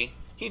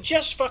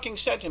fucking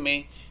said to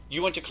me,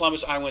 you went to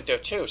Columbus, I went there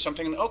too. So I'm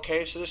thinking,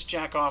 okay, so this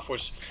jack-off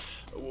was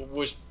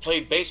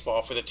played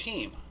baseball for the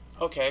team.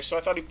 Okay, so I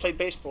thought he played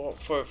baseball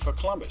for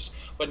Columbus.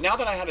 But now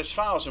that I had his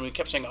files and we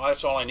kept saying, oh,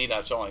 that's all I need,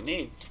 that's all I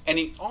need. And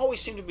he always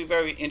seemed to be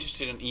very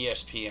interested in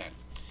ESPN.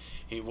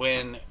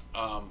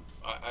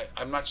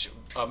 I'm not sure,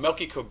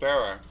 Melky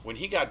Cabrera, when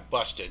he got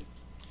busted,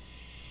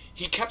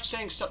 he kept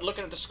saying something,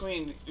 looking at the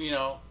screen,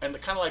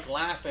 and kind of like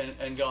laughing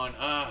and going,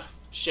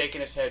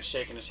 shaking his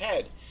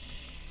head.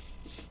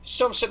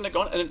 So I'm sitting there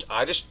going, and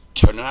I just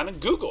turned around and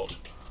Googled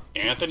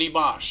Anthony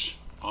Bosch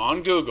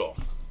on Google.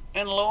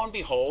 And lo and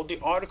behold, the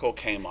article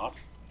came up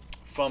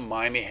from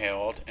Miami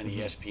Herald and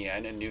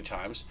ESPN and New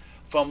Times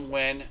from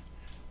when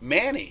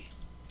Manny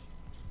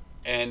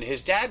and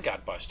his dad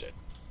got busted.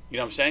 You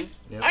know what I'm saying?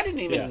 Yep. I didn't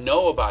even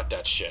know about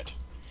that shit.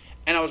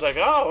 And I was like,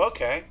 oh,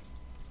 okay.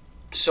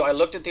 So I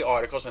looked at the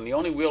articles, and the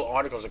only real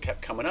articles that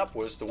kept coming up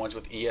was the ones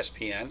with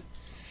ESPN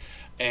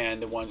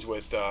and the ones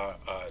with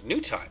New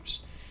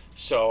Times.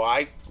 So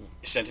I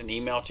sent an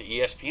email to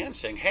ESPN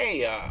saying,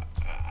 hey,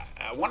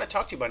 I want to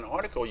talk to you about an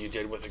article you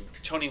did with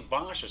Tony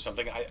Bosch or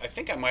something. I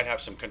think I might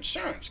have some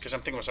concerns, because I'm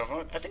thinking to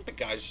myself, I think the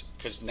guys,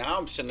 because now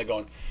I'm sitting there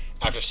going,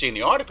 after seeing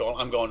the article,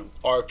 I'm going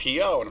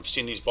RPO, and I'm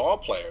seeing these ball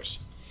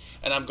players,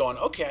 and I'm going,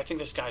 okay, I think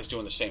this guy's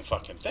doing the same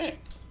fucking thing,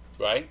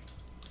 right?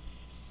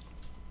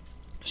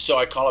 So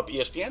I call up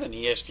ESPN, and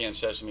ESPN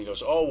says to me, he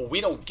goes, oh,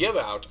 we don't give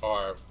out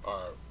our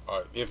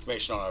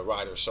information on our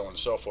riders, so on and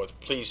so forth.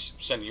 Please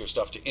send your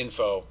stuff to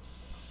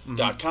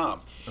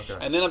info.com. Okay.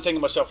 And then I'm thinking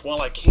to myself,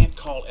 well, I can't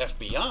call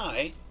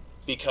FBI,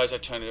 because I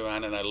turned it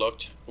around and I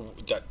looked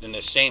that in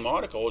the same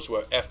articles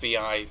where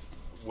FBI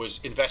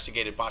was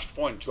investigated Bosch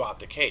before and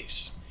dropped the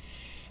case.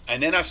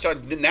 And then I'm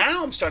starting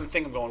to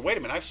think, I'm going, wait a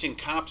minute, I've seen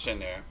cops in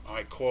there. All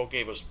right, Coral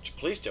Gables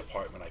Police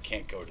Department, I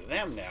can't go to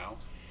them now.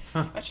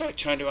 And so I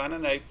turned around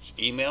and I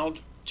emailed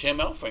Tim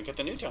Elfrink at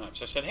the New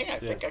Times. I said, hey, I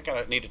think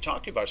I need to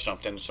talk to you about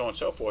something, so on and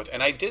so forth.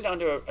 And I did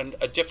under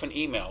a different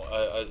email,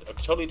 a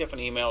totally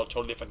different email, a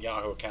totally different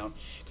Yahoo account.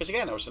 Because,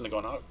 again, I was sitting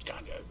there going, oh,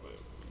 God,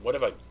 what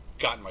have I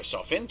gotten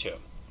myself into?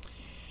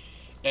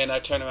 And I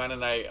turn around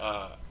and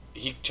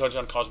he turns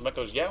around and calls me back,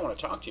 goes, yeah, I want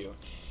to talk to you.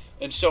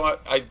 And so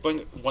I bring,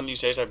 one of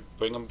these days, I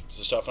bring him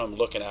the stuff and I'm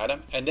looking at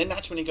him. And then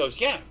that's when he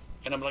goes, yeah.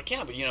 And I'm like,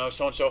 yeah, but,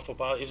 so and so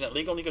football isn't it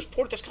legal? And he goes,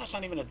 Porter, this guy's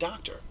not even a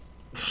doctor.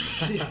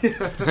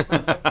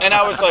 And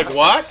I was like,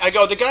 what? I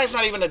go, the guy's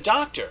not even a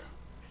doctor.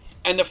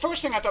 And the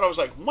first thing I thought, I was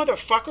like,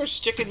 motherfucker's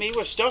sticking me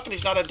with stuff and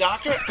he's not a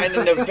doctor? And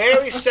then the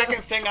very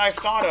second thing I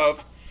thought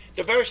of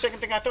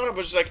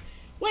was like,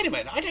 wait a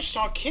minute, I just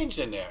saw kids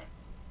in there.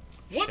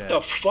 What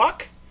the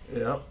fuck?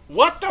 Yeah.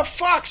 What the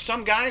fuck?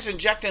 Some guy's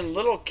injecting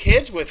little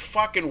kids with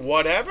fucking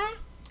whatever?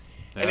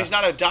 And he's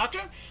not a doctor?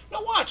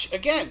 Now watch,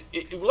 again,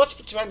 let's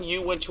pretend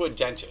you went to a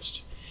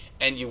dentist.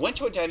 And you went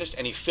to a dentist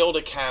and he filled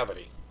a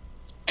cavity.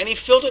 And he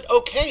filled it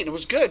okay, and it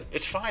was good.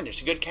 It's fine.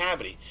 It's a good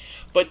cavity.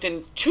 But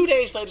then 2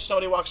 days later,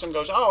 somebody walks in and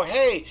goes, oh,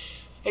 hey,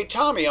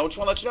 Tommy, I just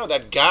want to let you know,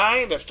 that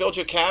guy that filled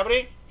your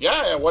cavity,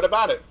 yeah, what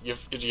about it?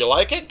 Do you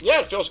like it?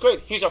 Yeah, it feels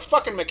great. He's a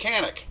fucking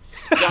mechanic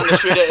down the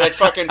street at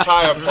fucking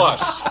Tire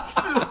Plus.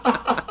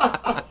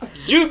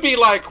 You'd be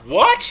like,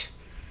 what?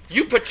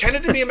 You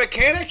pretended to be a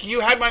mechanic? You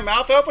had my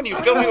mouth open? You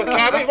filled me with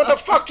cavities? What the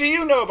fuck do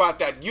you know about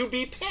that? You'd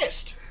be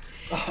pissed.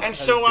 And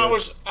so I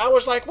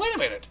was like, wait a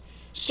minute.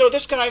 So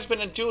this guy's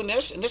been doing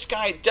this, and this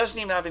guy doesn't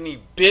even have any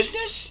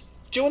business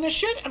doing this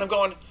shit? And I'm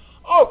going,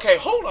 okay,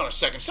 hold on a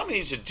second. Somebody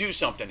needs to do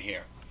something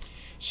here.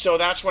 So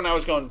that's when I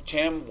was going,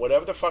 Tim,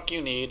 whatever the fuck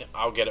you need,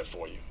 I'll get it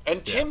for you. And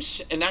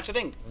and that's the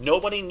thing,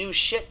 nobody knew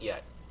shit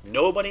yet.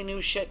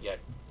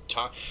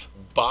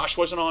 Bosch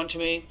wasn't on to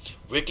me.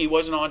 Ricky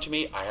wasn't on to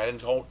me. I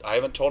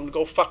haven't told him to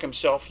go fuck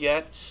himself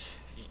yet.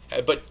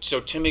 But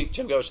so Tim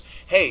goes,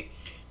 hey,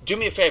 do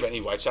me a favor. And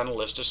he writes down a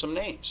list of some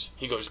names.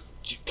 He goes,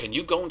 can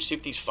you go and see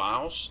if there's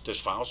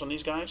files on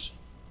these guys?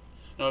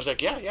 And I was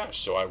like, yeah.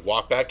 So I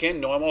walk back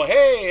in, I'm all,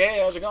 hey,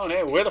 how's it going?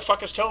 Hey, where the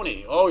fuck is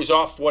Tony? Oh, he's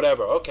off,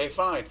 whatever. Okay,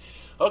 fine.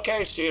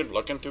 Okay, see it,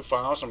 looking through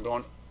files. I'm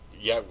going,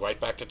 yeah, right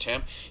back to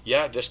Tim.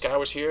 Yeah, this guy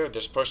was here,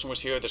 this person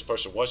was here, this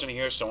person wasn't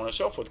here, so on and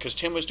so forth. Because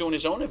Tim was doing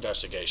his own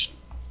investigation.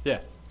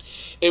 Yeah.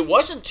 It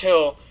wasn't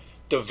until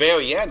the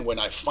very end when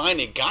I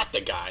finally got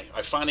the guy.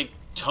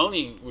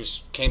 Tony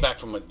came back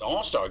from an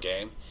All-Star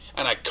game,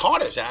 and I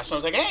caught his ass, and I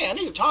was like, hey, I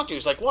need to talk to you.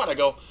 He's like, what? I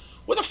go,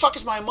 where the fuck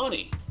is my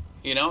money?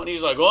 And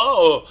he's like,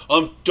 oh,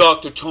 I'm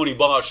Dr. Tony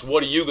Bosch.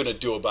 What are you going to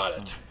do about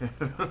it?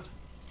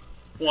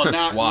 Well,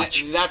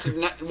 Watch.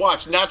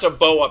 That's a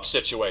bow-up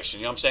situation.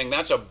 You know what I'm saying?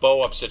 That's a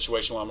bow-up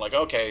situation where I'm like,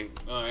 okay,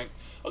 all right.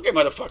 Okay,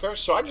 motherfucker.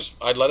 So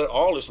I let it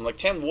all loose. I'm like,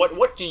 Tim,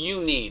 what do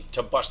you need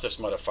to bust this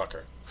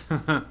motherfucker?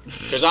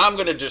 Because I'm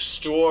going to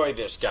destroy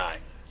this guy.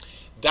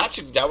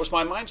 That was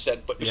my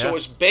mindset. But So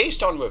it's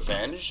based on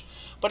revenge.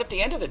 But at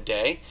the end of the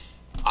day,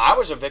 I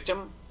was a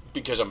victim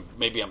because I'm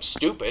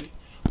stupid.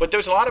 But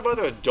there's a lot of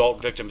other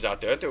adult victims out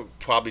there. They're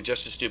probably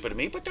just as stupid as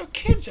me, but they're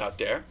kids out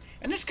there.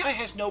 And this guy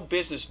has no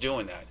business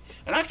doing that.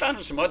 And I found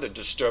some other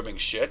disturbing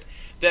shit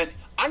that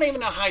I don't even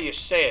know how you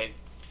say it.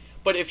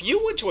 But if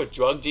you went to a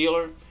drug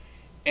dealer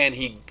and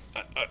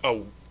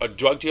a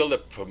drug dealer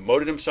that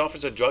promoted himself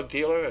as a drug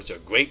dealer, as a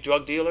great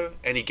drug dealer,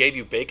 and he gave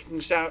you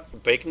baking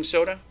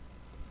soda,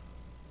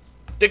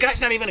 the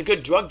guy's not even a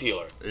good drug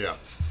dealer. Yeah.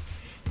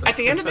 At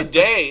the end of the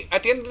day,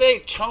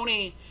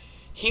 Tony,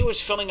 he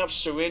was filling up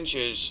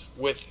syringes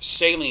with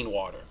saline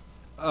water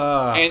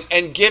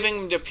and giving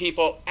them to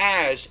people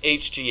as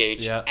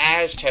HGH,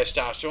 as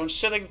testosterone.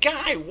 So the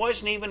guy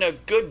wasn't even a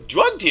good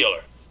drug dealer.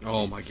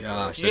 Oh my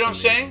gosh. You know what I'm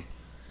saying?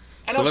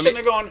 And I'm sitting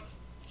there going,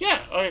 yeah,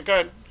 okay, go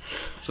ahead.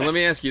 So let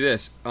me ask you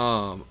this.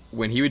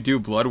 When he would do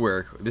blood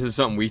work, this is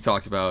something we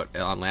talked about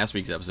on last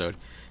week's episode.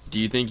 Do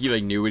you think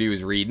he knew what he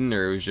was reading,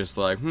 or it was just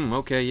like,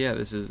 okay, yeah,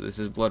 this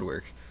is blood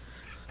work?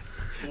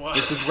 Wow.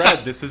 This is red.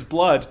 This is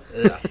blood.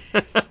 Yeah.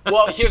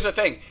 Well, here's the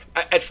thing.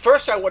 At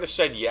first, I would have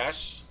said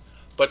yes,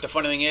 but the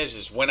funny thing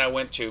is when I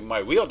went to my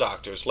real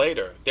doctors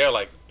later, they're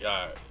like,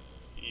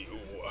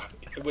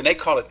 when they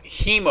call it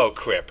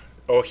hemocrit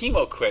or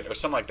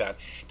something like that,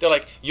 they're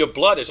like, your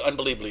blood is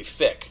unbelievably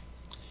thick.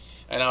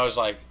 And I was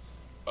like,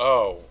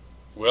 oh,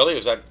 really?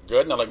 Is that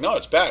good? And they're like, no,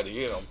 it's bad.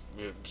 You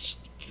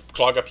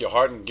clog up your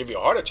heart and give you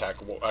a heart attack.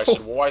 I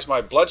said, well, why is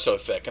my blood so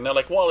thick? And they're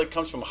like, well, it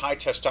comes from high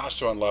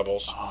testosterone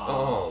levels.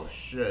 Oh,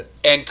 shit.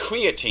 And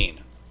creatine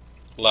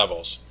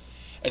levels.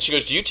 And she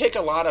goes, do you take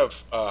a lot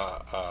of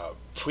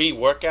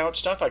pre-workout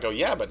stuff? I go,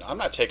 yeah, but I'm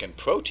not taking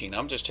protein.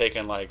 I'm just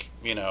taking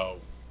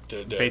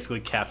basically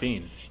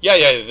caffeine. Yeah,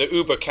 the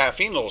Uber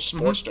caffeine little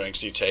sports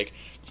drinks you take.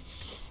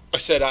 I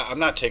said, I'm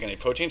not taking any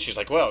protein. She's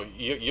like, well,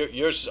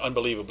 yours is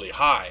unbelievably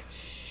high.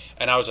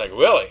 And I was like,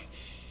 really?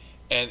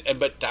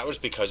 But that was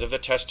because of the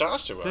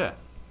testosterone. Yeah.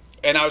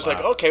 And I was like,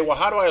 okay, well,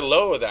 how do I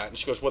lower that? And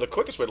she goes, well, the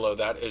quickest way to lower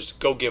that is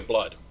go give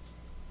blood.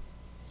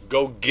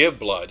 Go give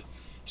blood,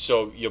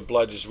 so your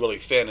blood is really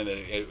thin and then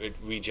it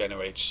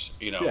regenerates,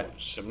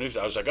 some news.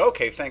 I was like,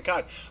 okay, thank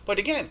God. But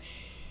again,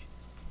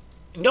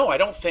 No, I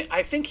don't think.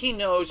 I think he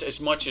knows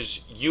as much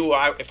as you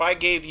are. If I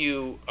gave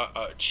you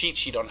a cheat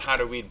sheet on how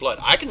to read blood,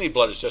 I can read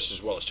blood just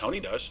as well as Tony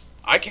does.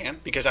 I can,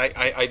 because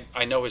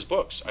I know his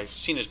books. I've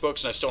seen his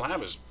books, and I still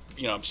have his.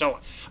 So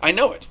I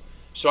know it.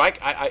 So I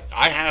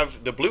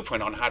have the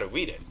blueprint on how to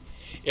read it.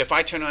 If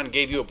I turn on and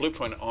gave you a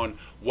blueprint on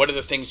what are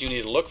the things you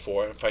need to look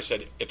for, if I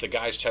said if the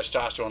guy's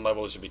testosterone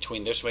level is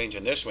between this range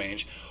and this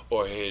range,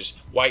 or his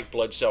white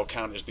blood cell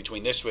count is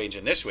between this range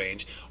and this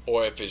range,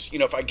 or if his,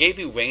 if I gave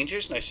you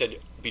ranges and I said,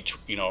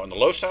 on the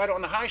low side or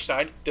on the high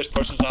side, this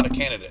person's not a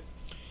candidate.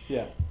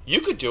 Yeah. You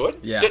could do it.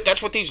 Yeah.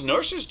 That's what these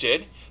nurses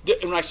did.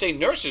 And when I say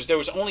nurses, there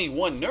was only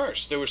one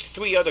nurse. There was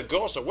 3 other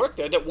girls that worked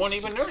there that weren't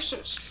even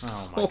nurses.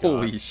 Oh my god.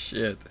 Holy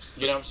shit.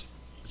 You know what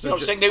I'm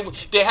saying?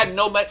 They had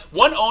no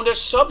one owned a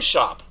sub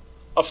shop,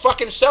 a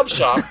fucking sub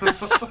shop,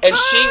 and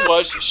she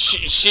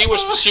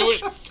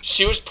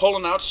was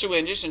pulling out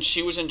syringes and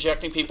she was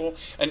injecting people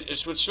and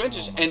with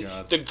syringes. And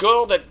God. the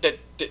girl that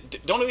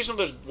the only reason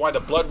why the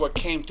blood work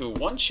came through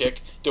one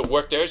chick that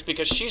worked there is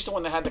because she's the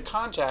one that had the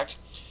contact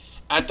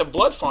at the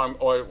blood farm,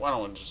 or I don't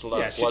want to just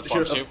blood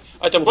pharmacy,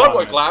 at the blood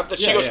work lab. That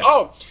she goes,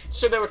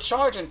 so they were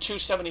charging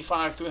 $275,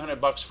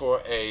 $300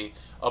 for a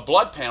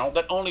blood panel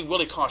that only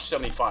really cost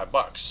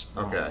 $75.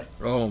 Okay.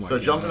 Oh my So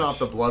God. jumping off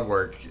the blood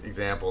work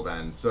example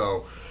then,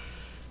 so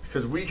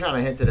because we kind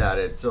of hinted at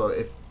it, so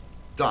if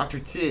Dr.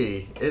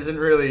 T isn't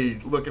really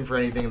looking for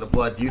anything in the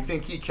blood, do you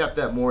think he kept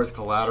that more as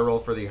collateral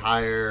for the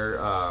higher,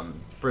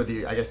 for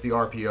the, I guess, the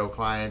RPO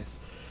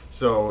clients?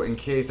 So in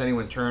case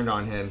anyone turned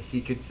on him, he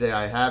could say,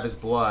 I have his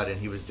blood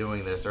and he was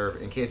doing this, or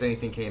in case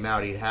anything came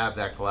out, he'd have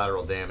that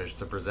collateral damage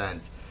to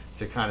present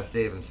to kind of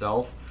save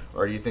himself?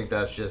 Or do you think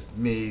that's just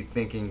me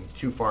thinking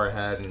too far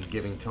ahead and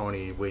giving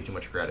Tony way too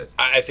much credit?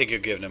 I think you're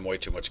giving him way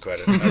too much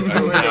credit. I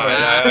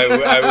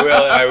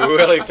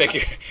really think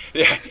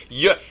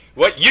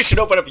you should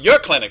open up your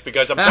clinic,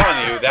 because I'm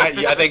telling you that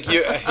I think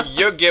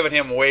you're giving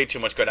him way too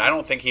much credit. I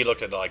don't think he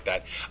looked at it like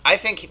that. I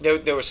think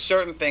there were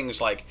certain things,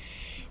 like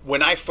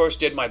when I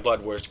first did my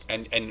blood work,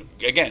 and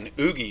again,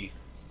 Oogie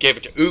gave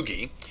it to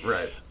Oogie.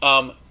 Right.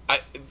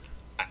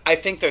 I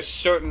think there's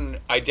certain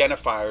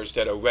identifiers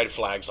that are red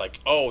flags, like,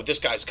 oh, this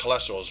guy's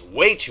cholesterol is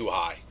way too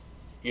high,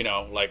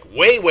 like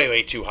way, way,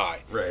 way too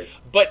high. Right.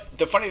 But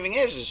the funny thing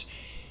is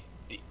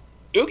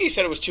Oogie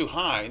said it was too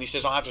high, and he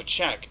says, I'll have to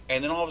check.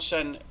 And then all of a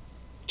sudden,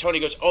 Tony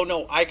goes, oh,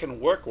 no, I can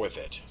work with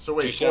it. So Do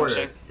wait, you see what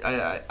I'm Porter,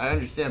 saying? I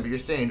understand, but you're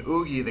saying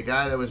Oogie, the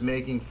guy that was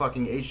making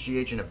fucking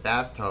HGH in a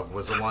bathtub,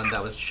 was the one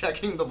that was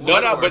checking the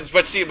blood No, work.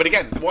 but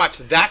again, watch.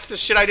 That's the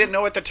shit I didn't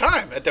know at the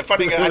time. The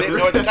funny thing I didn't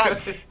know at the time.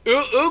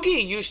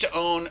 Oogie used to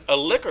own a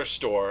liquor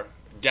store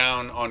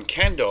down on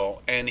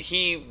Kendall, and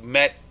he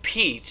met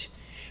Pete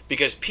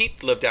because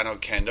Pete lived down on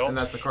Kendall. And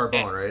that's a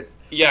Carbone, right?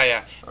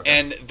 Yeah. Okay.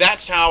 And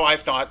that's how I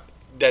thought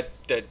that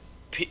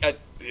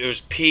it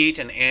was Pete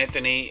and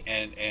Anthony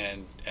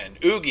and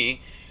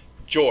Oogie,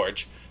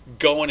 George,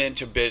 going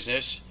into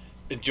business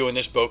doing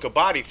this Boca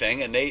Body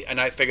thing, and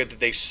I figured that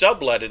they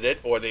subletted it,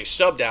 or they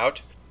subbed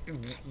out,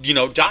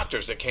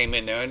 doctors that came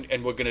in there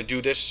and were going to do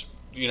this,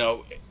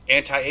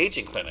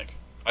 anti-aging clinic.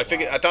 I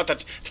thought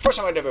that's the first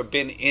time I'd ever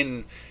been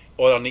in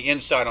or on the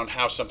inside on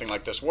how something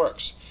like this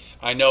works.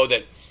 I know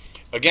that,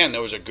 again,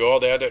 there was a girl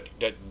there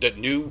that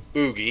knew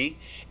Oogie,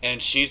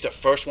 and she's the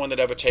first one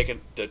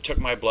that took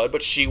my blood,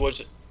 but she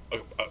was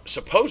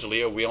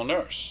supposedly a real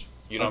nurse.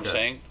 You know what I'm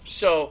saying?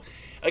 So,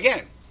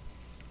 again,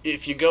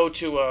 if you go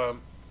to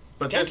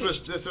But this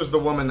was the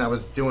woman that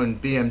was doing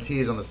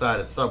BMTs on the side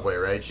at Subway,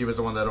 right? She was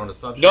the one that owned a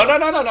sub shop?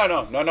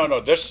 No.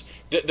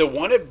 The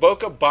one at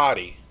Boca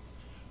Body,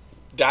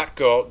 that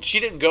girl, she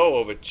didn't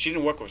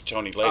work with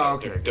Tony later. Oh,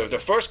 okay. The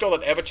first girl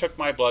that ever took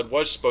my blood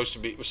was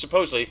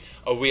supposedly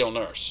a real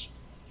nurse.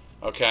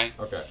 Okay?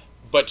 Okay.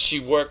 But she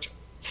worked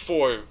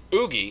for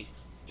Oogie,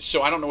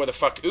 so I don't know where the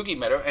fuck Oogie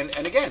met her.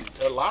 And again,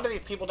 a lot of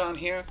these people down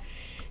here,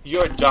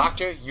 you're a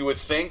doctor, you would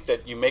think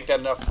that you make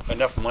that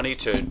enough money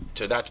to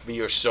that be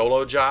your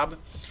solo job.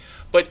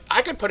 But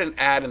I could put an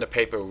ad in the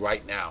paper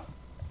right now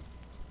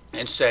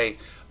and say,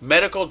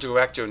 medical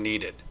director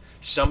needed.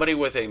 Somebody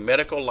with a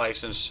medical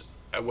license,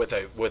 with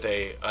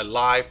a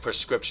live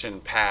prescription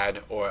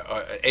pad, or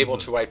able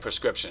to write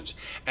prescriptions.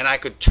 And I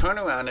could turn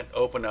around and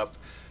open up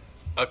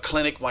a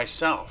clinic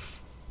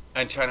myself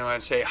and turn around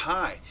and say,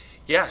 hi,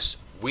 yes,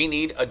 we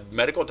need a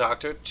medical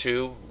doctor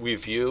to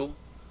review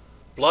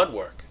blood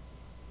work.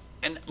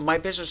 And my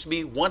business would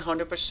be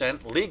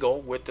 100% legal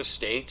with the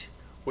state,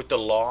 with the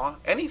law,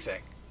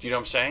 anything. You know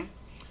what I'm saying?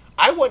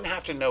 I wouldn't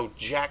have to know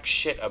jack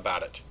shit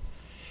about it.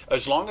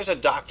 As long as a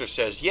doctor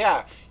says,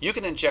 yeah, you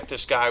can inject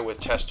this guy with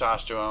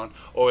testosterone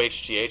or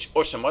HGH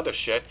or some other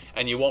shit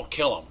and you won't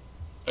kill him.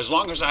 As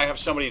long as I have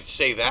somebody to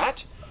say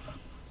that,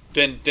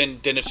 then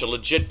it's a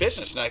legit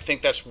business. And I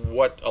think that's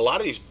what a lot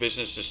of these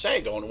businesses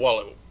say, going,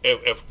 well,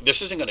 if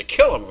this isn't going to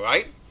kill him,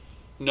 right?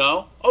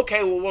 No?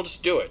 Okay, well, we'll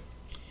just do it.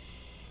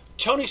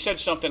 Tony said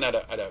something at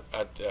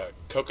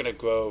Coconut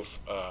Grove,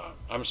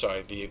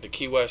 the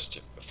Key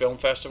West Film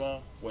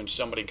Festival, when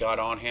somebody got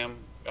on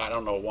him. I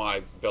don't know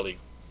why Billy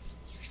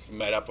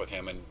met up with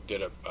him and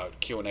did a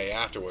Q&A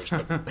afterwards.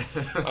 But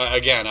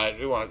again,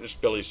 it's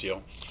Billy's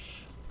deal.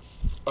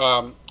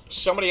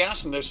 Somebody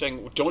asked him, they're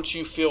saying, don't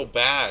you feel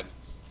bad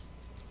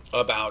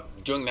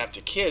about doing that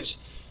to kids?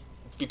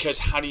 Because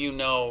how do you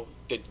know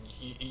that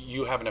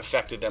you haven't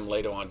affected them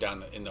later on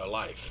down in their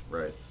life?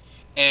 Right.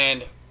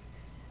 And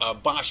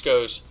Bosch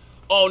goes,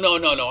 oh, no,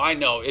 I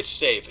know, it's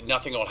safe.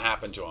 Nothing will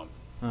happen to them.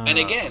 And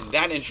again,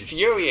 that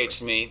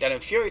infuriates me. That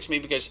infuriates me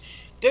because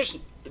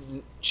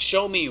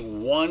show me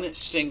one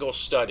single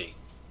study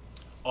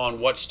on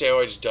what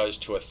steroids does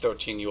to a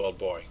 13-year-old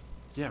boy.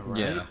 Yeah, right.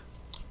 Yeah.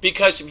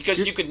 Because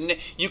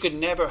you could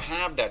never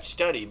have that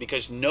study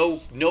because no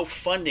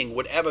funding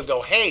would ever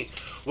go, hey,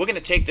 we're going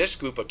to take this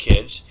group of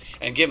kids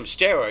and give them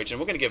steroids, and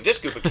we're going to give this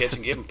group of kids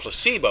and give them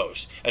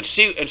placebos and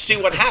see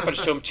what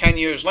happens to them 10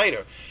 years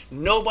later.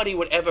 Nobody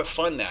would ever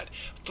fund that.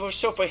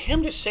 So for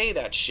him to say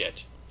that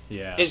shit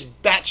is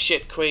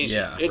batshit crazy.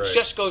 Yeah, it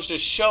just goes to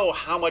show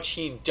how much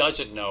he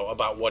doesn't know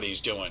about what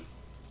he's doing.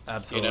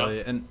 Absolutely.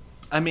 You know? And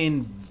I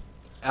mean,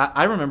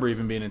 I remember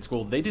even being in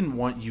school, they didn't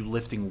want you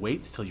lifting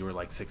weights till you were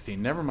like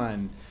 16. Never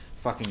mind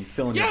fucking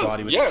filling your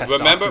body with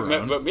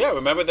testosterone.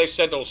 Remember they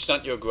said it'll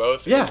stunt your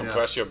growth,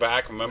 compress your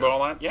back. Remember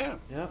all that? Yeah.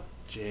 Yeah.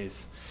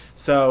 Jeez.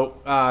 So,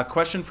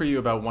 question for you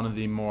about one of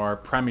the more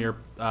premier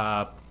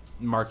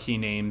marquee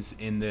names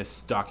in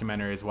this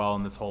documentary as well,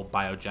 in this whole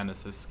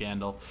biogenesis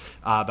scandal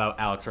about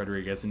Alex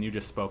Rodriguez, and you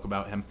just spoke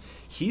about him.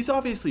 He's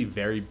obviously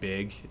very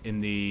big in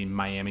the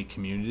Miami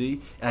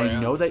community, and I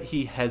know that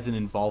he has an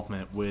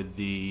involvement with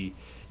the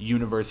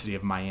University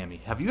of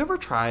Miami. Have you ever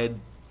tried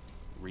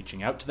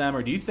reaching out to them,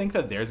 or do you think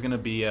that there's going to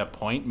be a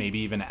point, maybe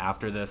even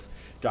after this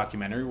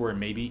documentary, where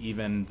maybe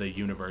even the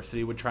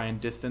university would try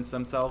and distance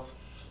themselves?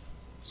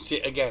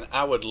 See, again,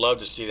 I would love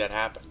to see that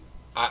happen.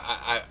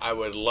 I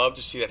would love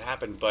to see that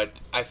happen, but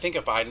I think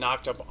if I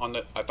knocked on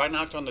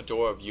the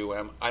door of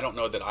UM, I don't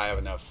know that I have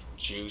enough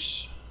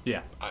juice.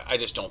 Yeah. I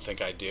just don't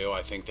think I do.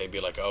 I think they'd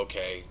be like,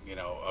 okay,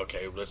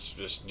 let's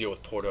just deal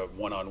with Porter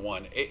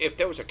one-on-one. If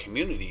there was a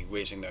community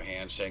raising their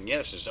hand saying, yeah,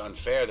 this is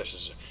unfair, this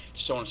is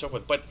so on and so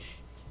forth. But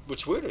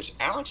what's weird is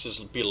Alex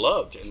is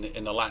beloved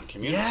in the Latin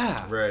community.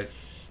 Yeah. Right.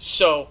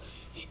 So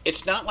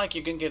it's not like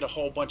you can get a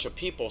whole bunch of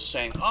people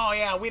saying, oh,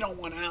 yeah, we don't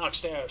want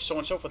Alex there, so on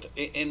and so forth.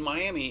 In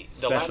Miami,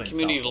 the Latin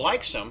community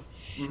likes him.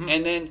 Mm-hmm.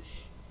 And then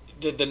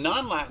the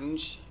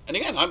non-Latins, and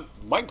again,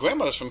 my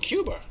grandmother's from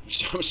Cuba.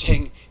 So I'm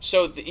saying,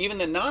 even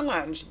the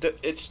non-Latins,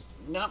 it's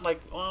not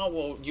like, oh,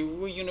 well,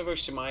 we're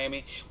University of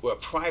Miami, we're a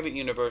private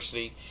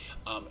university.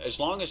 As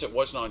long as it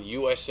wasn't on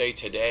USA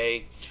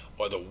Today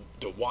or the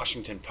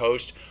Washington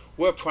Post,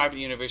 we're a private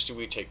university,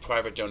 we take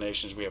private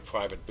donations, we have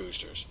private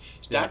boosters.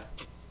 Yeah.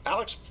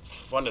 Alex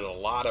funded a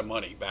lot of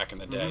money back in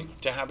the day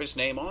to have his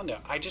name on there.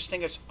 I just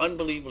think it's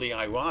unbelievably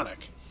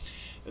ironic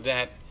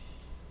that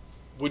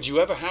would you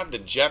ever have the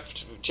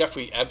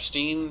Jeffrey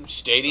Epstein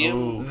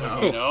Stadium,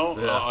 at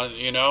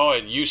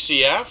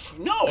UCF?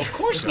 No, of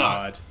course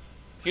not.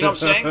 You know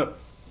what I'm saying?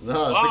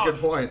 No, that's a good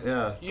point.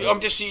 Yeah.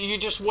 You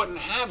just wouldn't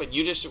have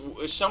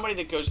it. Somebody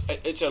that goes,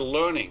 it's a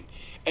learning.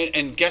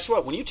 And guess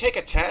what? When you take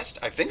a test,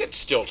 I think it's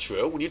still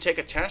true. When you take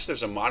a test,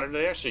 there's a monitor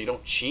there so you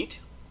don't cheat.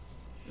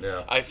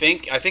 Yeah. I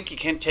think you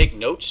can't take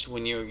notes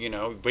when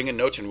you're bringing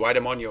notes and write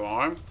them on your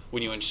arm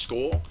when you're in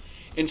school.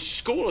 And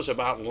school is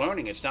about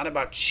learning. It's not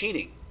about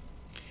cheating.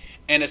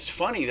 And it's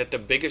funny that the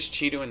biggest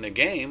cheater in the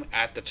game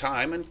at the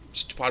time, and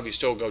probably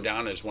still go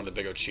down as one of the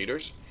bigger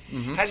cheaters,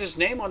 has his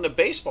name on the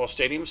baseball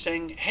stadium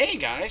saying, "Hey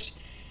guys,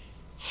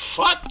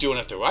 fuck doing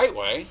it the right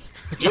way.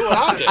 Do what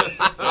I did.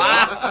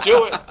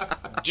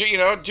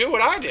 Do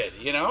what I did.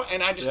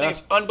 And I just think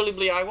it's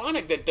unbelievably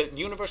ironic that the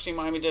University of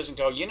Miami doesn't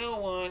go, you know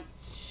what?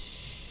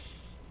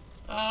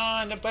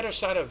 On the better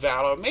side of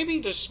valor,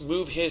 maybe just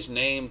move his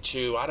name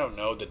to, I don't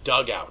know, the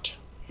dugout.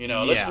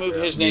 Let's move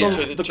his name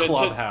to the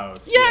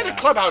clubhouse. The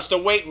clubhouse, the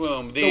weight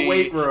room,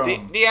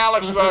 the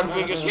Alex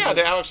Rodriguez,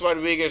 the Alex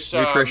Rodriguez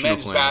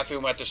men's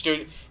bathroom at the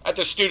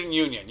student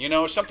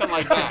union. Something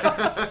like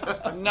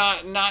that.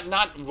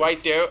 not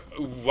right there,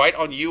 right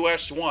on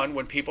US 1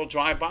 when people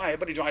drive by.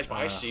 Everybody drives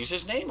by, sees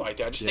his name right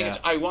there. I just think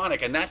it's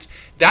ironic, and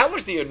that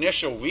was the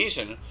initial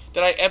reason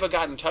that I ever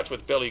got in touch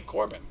with Billy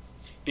Corbin.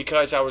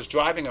 Because I was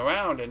driving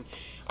around and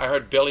I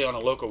heard Billy on a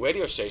local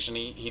radio station.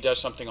 He does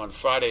something on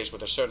Fridays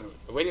with a certain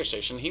radio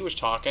station. He was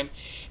talking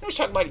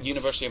about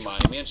University of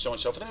Miami and so on and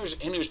so forth.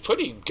 And he was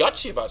pretty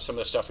gutsy about some of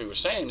the stuff he was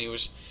saying. He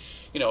was,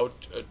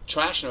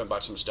 trashing him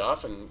about some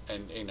stuff and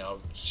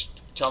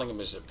telling him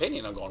his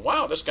opinion. I'm going,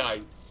 wow, this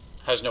guy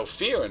has no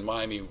fear in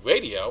Miami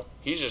radio.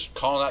 He's just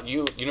calling out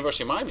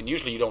University of Miami. And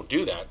usually you don't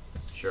do that.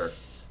 Sure.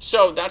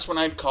 So that's when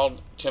I called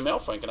Tim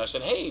Elfrink and I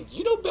said, hey,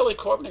 you know Billy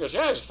Corbin? He goes,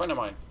 yeah, he's a friend of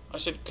mine. I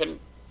said, can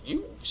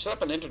you set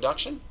up an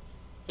introduction?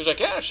 He was like,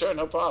 yeah, sure,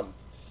 no problem.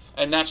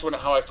 And that's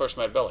how I first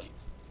met Billy.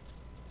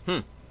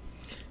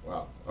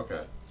 Wow.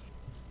 Okay.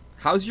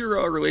 How's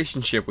your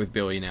relationship with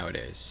Billy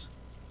nowadays?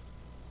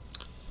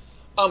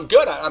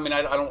 Good. I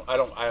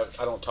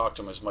don't talk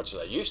to him as much as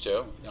I used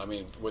to. I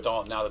mean,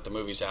 now that the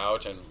movie's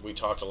out, and we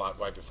talked a lot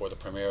right before the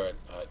premiere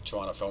at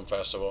Toronto Film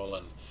Festival,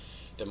 and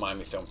the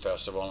Miami Film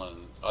Festival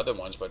and other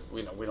ones, but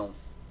we don't.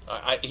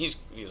 He's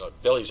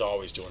Billy's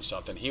always doing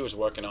something. He was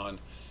working on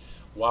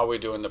while we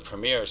were doing the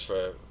premieres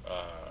for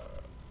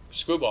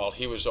Screwball.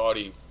 He was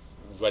already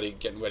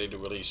getting ready to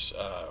release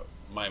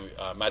Miami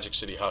Magic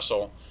City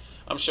Hustle.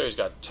 I'm sure he's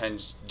got 10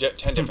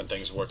 different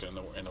things working in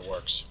the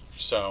works.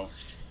 So,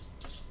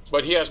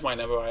 but he has my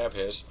number. I have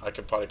his. I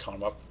could probably call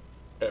him up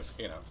if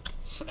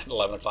at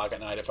 11 o'clock at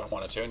night if I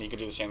wanted to, and he could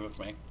do the same with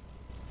me.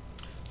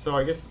 So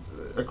I guess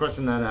a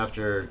question then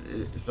after,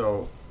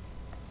 so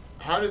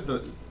how did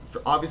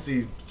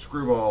obviously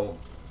Screwball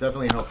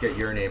definitely helped get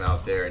your name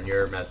out there and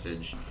your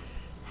message.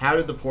 How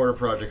did the Porter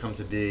Project come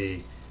to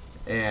be?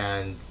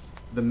 And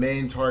the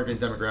main target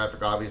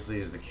demographic obviously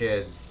is the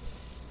kids,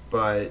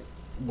 but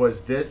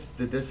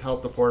did this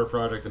help the Porter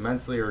Project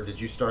immensely, or did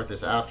you start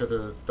this after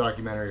the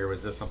documentary, or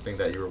was this something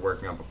that you were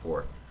working on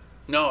before?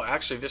 No,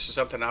 actually, this is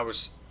something I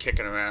was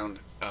kicking around,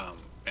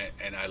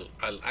 and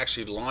I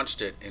actually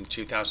launched it in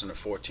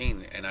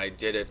 2014, and I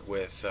did it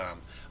with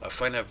a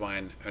friend of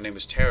mine. Her name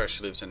is Tara.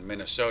 She lives in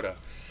Minnesota.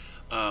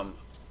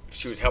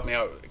 She would help me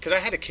out because I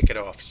had to kick it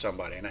off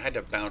somebody, and I had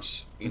to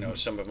bounce,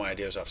 some of my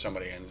ideas off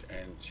somebody,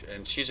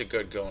 and she's a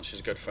good girl and she's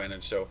a good friend,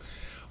 and so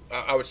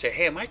I would say,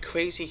 hey, am I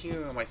crazy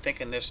here? Am I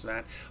thinking this and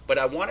that? But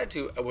I wanted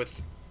to, I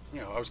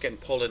was getting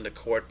pulled into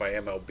court by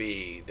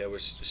MLB. There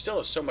was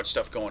still so much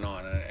stuff going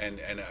on,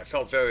 and I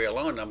felt very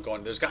alone. And I'm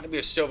going, there's got to be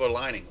a silver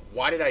lining.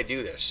 Why did I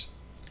do this?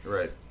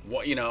 Right.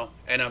 What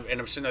and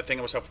I'm sitting there thinking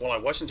to myself, well, I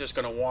wasn't just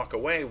going to walk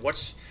away.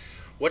 What's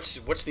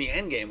the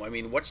end game? I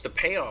mean, what's the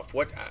payoff?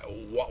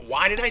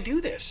 Why did I do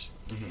this?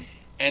 Mm-hmm.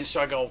 And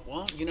so I go,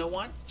 well, you know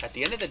what? At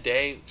the end of the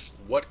day,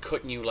 what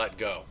couldn't you let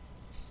go?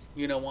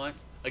 You know what?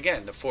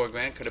 Again, the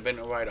 $4,000 could have been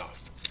a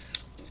write-off.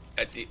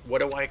 What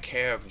do I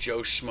care if Joe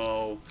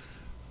Schmo,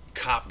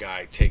 cop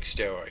guy, takes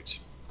steroids?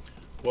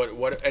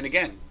 What? And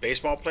again,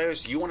 baseball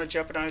players, you want to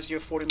jeopardize your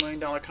 $40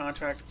 million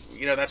contract?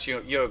 That's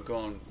you're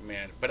going,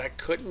 man. But I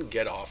couldn't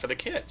get off of the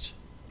kids.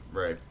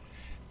 Right.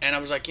 And I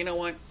was like, you know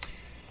what?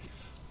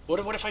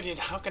 What if I did?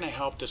 How can I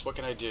help this? What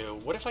can I do?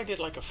 What if I did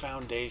like a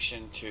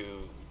foundation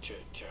to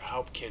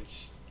help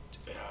kids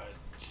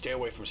stay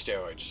away from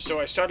steroids? So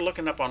I started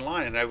looking up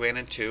online, and I ran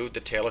into the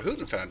Taylor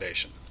Hooten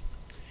Foundation,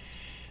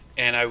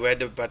 and I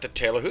read about the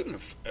Taylor Hooten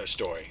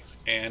story.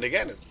 And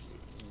again,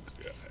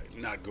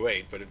 not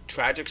great, but a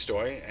tragic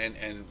story.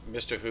 And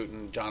Mr.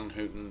 Hooten, Donald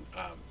Hooten,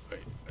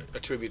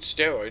 attributes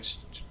steroids,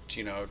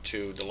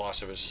 to the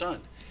loss of his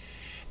son.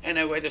 And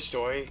I read the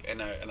story,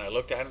 and I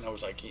looked at it, and I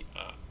was like,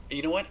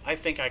 you know what? I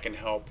think I can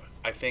help.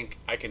 I think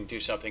I can do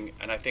something,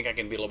 and I think I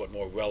can be a little bit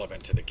more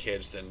relevant to the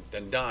kids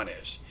than Don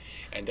is.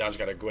 And Don's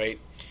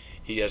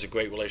he has a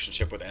great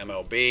relationship with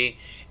MLB,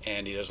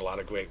 and he does a lot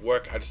of great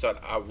work. I just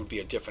thought I would be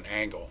a different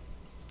angle.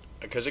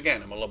 Because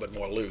again, I'm a little bit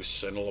more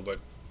loose and a little bit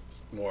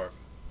more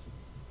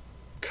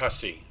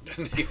cussy.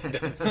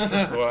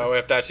 Well,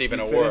 if that's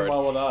even a word.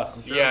 Well with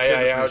us.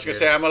 Yeah. I was gonna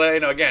say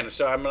again.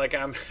 So I'm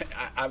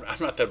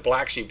not the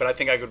black sheep, but I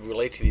think I could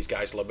relate to these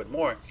guys a little bit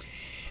more.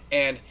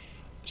 And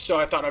so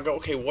I thought, I'd go,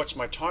 okay, what's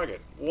my target?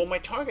 Well, my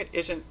target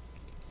isn't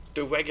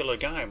the regular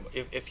guy.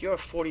 If you're a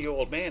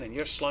 40-year-old man and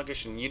you're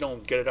sluggish and you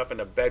don't get it up in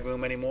the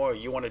bedroom anymore, or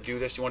you want to do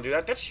this, you want to do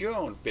that, that's your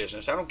own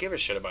business. I don't give a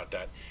shit about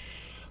that.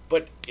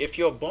 But if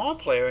you're a ball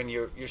player and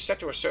you're set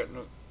to a certain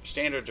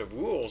standard of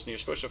rules and you're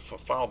supposed to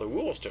follow the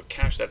rules to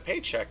cash that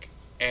paycheck,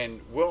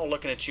 and we're all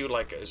looking at you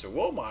like as a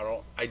role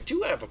model, I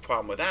do have a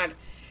problem with that.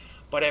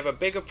 But I have a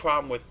bigger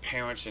problem with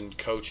parents and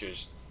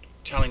coaches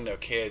telling their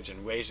kids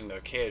and raising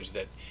their kids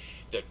that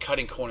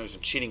cutting corners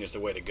and cheating is the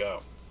way to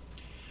go.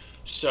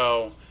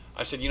 So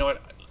I said, you know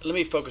what? Let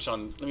me focus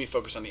on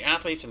the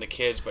athletes and the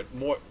kids, but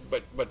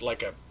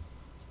like a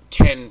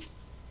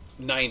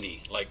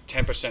 10-90, like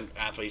 10%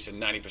 athletes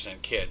and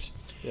 90% kids.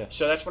 Yeah.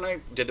 So that's when I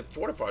did the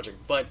Porter Project.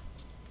 But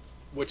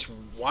what's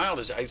wild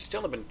is I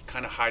still have been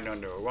kind of hiding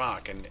under a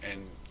rock, and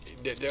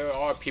there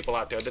are people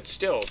out there that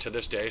still, to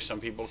this day, some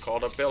people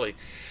called up Billy,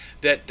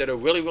 that are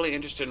really, really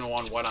interested in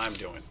what I'm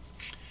doing.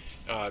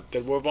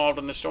 That were involved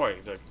in the story,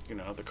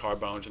 the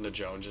Carbones and the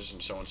Joneses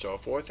and so on and so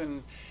forth,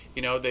 and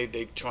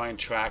they try and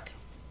track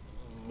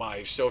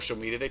my social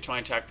media. They try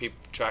and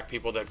track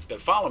people that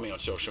follow me on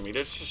social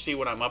media just to see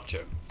what I'm up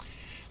to.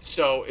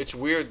 So it's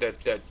weird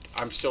that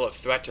I'm still a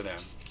threat to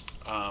them,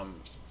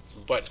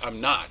 but I'm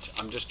not.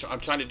 I'm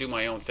trying to do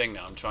my own thing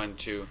now. I'm trying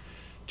to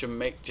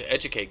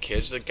educate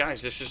kids that,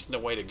 guys, this isn't the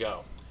way to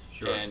go.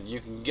 Sure. And you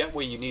can get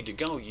where you need to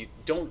go. You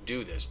don't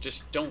do this.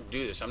 Just don't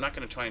do this. I'm not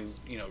going to try and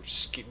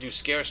do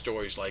scare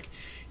stories like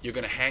you're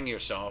going to hang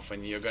yourself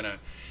and you're going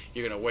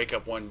to wake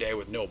up one day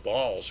with no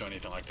balls or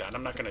anything like that.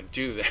 I'm not going to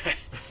do that.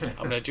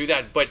 I'm going to do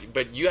that.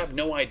 But you have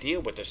no idea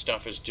what this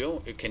stuff is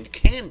doing. It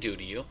can do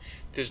to you.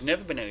 There's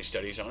never been any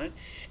studies on it,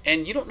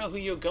 and you don't know who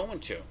you're going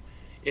to.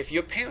 If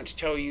your parents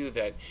tell you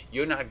that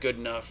you're not good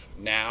enough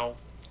now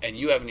and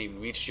you haven't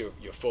even reached your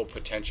full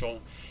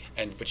potential,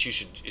 but you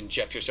should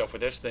inject yourself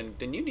with this, then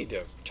you need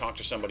to talk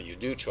to somebody you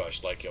do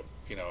trust, like a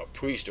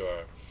priest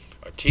or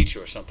a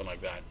teacher or something like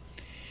that.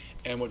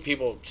 And when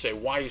people say,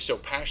 why are you so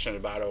passionate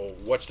about it, or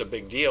what's the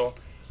big deal,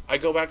 I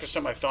go back to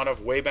something I thought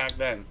of way back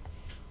then.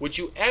 Would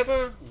you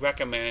ever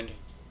recommend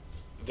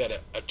that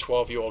a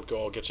 12-year-old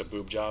girl gets a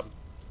boob job?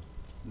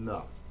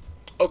 No.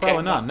 Okay.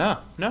 Probably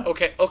not. No.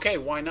 Okay,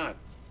 why not?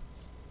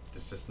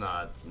 It's just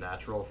not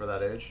natural for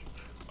that age.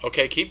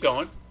 Okay, keep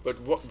going. But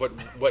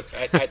what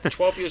at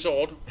 12 years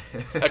old,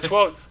 at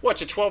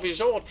 12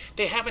 years old,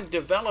 they haven't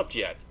developed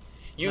yet.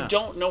 You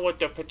don't know what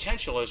their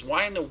potential is.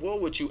 Why in the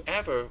world would you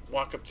ever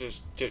walk up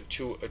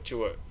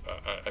to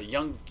a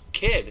young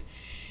kid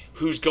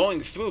who's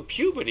going through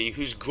puberty,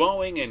 who's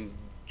growing and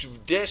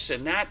this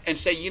and that, and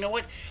say, you know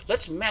what,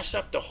 let's mess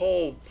up the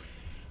whole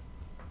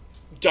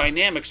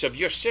dynamics of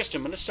your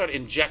system and let's start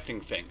injecting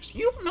things.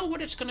 You don't know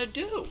what it's going to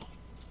do.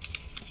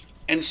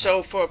 And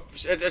so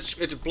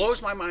it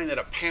blows my mind that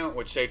a parent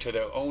would say to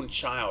their own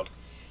child,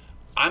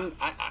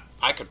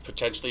 I could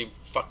potentially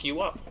fuck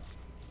you up.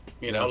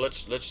 You know,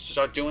 let's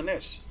start doing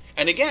this.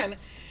 And again,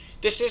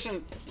 this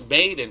isn't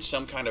made in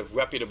some kind of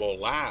reputable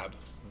lab.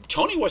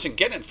 Tony wasn't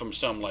getting it from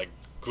some like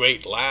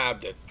great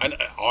lab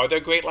are there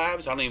great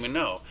labs? I don't even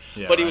know.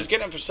 Yeah, but he was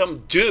getting it from some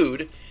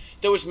dude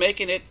that was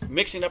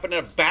mixing up in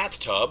a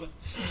bathtub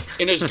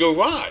in his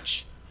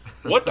garage.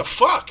 What the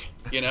fuck?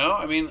 You know,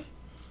 I mean,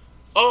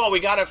 oh, we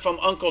got it from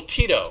Uncle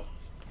Tito.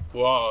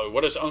 Well,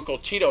 what does Uncle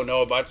Tito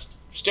know about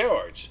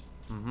steroids?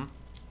 Mm-hmm.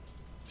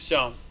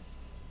 So,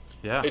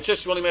 yeah, it's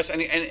just really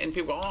messy. And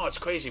people go, oh, it's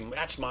crazy.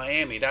 That's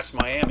Miami.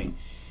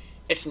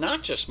 It's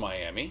not just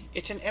Miami.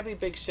 It's in every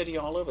big city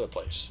all over the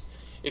place.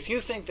 If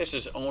you think this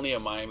is only a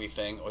Miami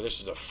thing or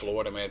this is a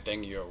Florida man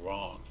thing, you're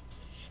wrong.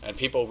 And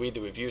people read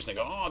the reviews and they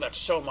go, oh, that's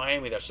so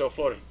Miami, that's so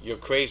Florida. You're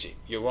crazy.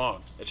 You're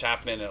wrong. It's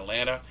happening in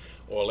Atlanta,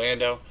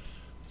 Orlando,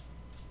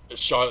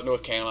 Charlotte,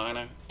 North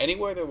Carolina.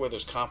 Anywhere where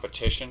there's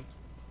competition,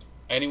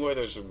 anywhere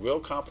there's a real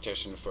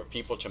competition for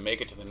people to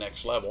make it to the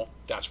next level,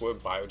 that's where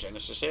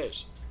Biogenesis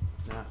is.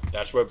 Yeah.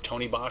 That's where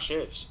Tony Bosch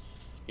is.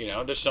 You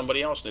know, there's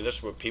somebody else. This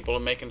is where people are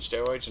making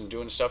steroids and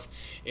doing stuff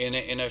in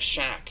a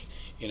shack,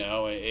 you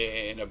know,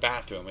 in a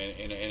bathroom,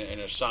 in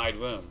a side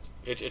room.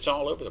 It's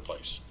all over the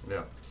place.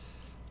 Yeah.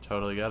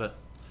 Totally get it.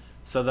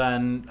 So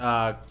then,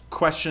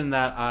 question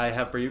that I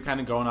have for you, kind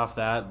of going off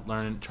that,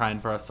 trying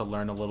for us to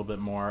learn a little bit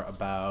more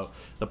about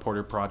the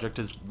Porter Project,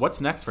 is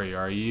what's next for you?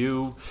 Are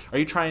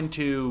you trying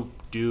to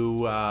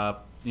do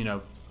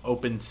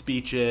open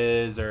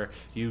speeches, or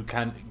you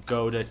can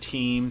go to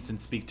teams and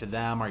speak to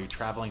them? Are you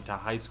traveling to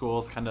high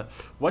schools? Kind of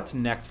what's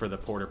next for the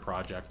Porter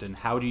Project, and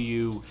how do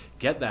you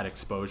get that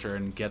exposure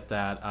and get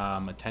that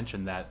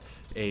attention that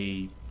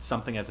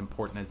something as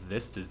important as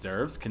this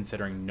deserves,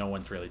 considering no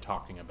one's really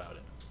talking about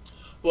it?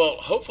 Well,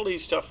 hopefully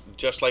stuff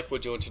just like we're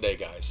doing today,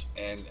 guys,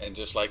 and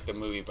just like the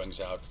movie brings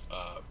out,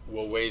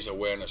 will raise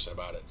awareness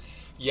about it.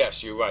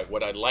 Yes, you're right.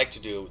 What I'd like to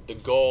do, the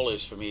goal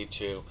is for me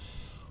to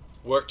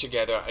work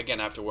together. Again,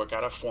 I have to work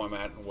out a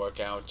format and work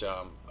out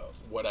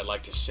what I'd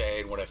like to say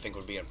and what I think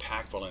would be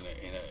impactful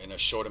in a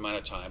short amount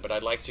of time. But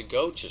I'd like to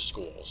go to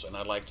schools, and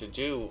I'd like to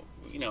do,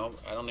 I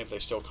don't know if they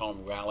still call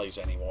them rallies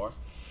anymore,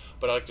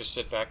 but I'd like to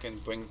sit back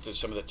and bring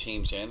some of the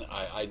teams in.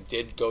 I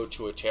did go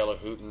to a Taylor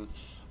Hooton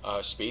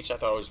speech. I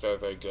thought it was very,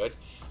 very good.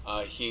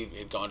 He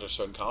had gone to a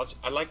certain college.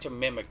 I'd like to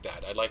mimic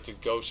that. I'd like to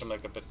go something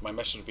like that, but my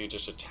message would be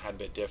just a tad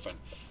bit different.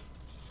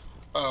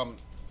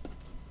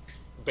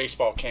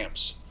 Baseball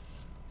camps.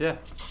 Yeah.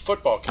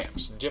 Football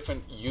camps,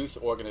 different youth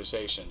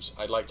organizations.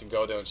 I'd like to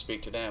go there and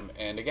speak to them.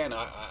 And again,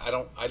 I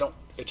don't.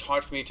 It's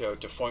hard for me to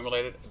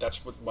formulate it.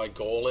 That's what my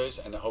goal is,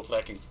 and hopefully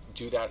I can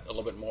do that a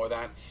little bit more of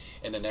that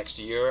in the next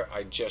year.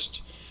 I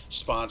just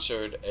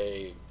sponsored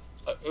it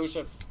was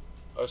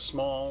a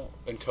small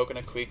in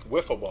Coconut Creek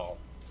wiffle ball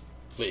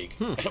league,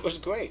 and it was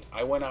great.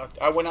 I went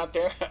out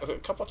there a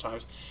couple of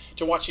times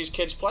to watch these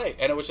kids play,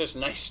 and it was just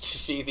nice to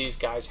see these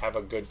guys have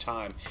a good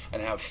time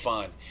and have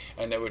fun,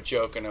 and they were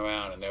joking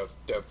around, and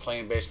they're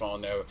playing baseball,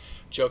 and they're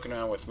joking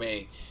around with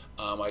me.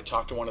 I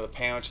talked to one of the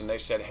parents, and they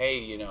said,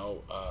 hey,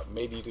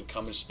 maybe you could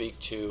come and speak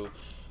to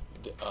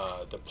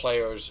the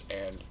players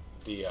and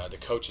the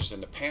coaches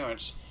and the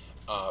parents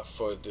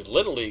for the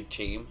Little League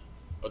team,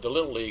 or the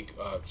Little League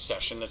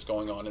session that's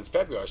going on in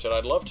February. I said,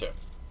 I'd love to.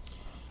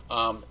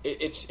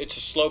 It's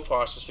a slow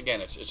process.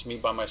 Again, it's me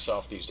by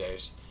myself these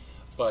days,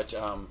 but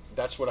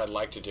that's what I'd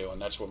like to do,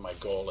 and that's what my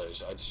goal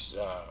is.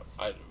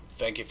 I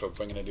thank you for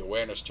bringing the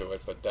awareness to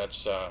it, but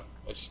that's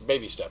it's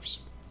baby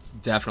steps.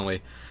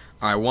 Definitely.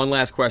 All right, one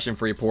last question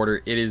for you,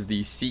 Porter. It is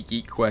the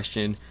SeatGeek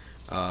question.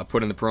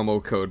 Put in the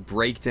promo code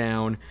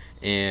BREAKDOWN,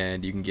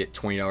 and you can get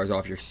 $20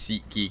 off your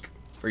SeatGeek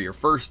for your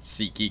first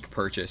SeatGeek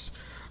purchase.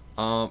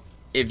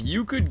 If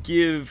you could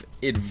give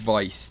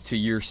advice to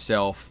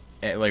yourself,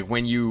 like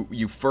when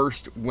you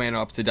first went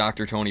up to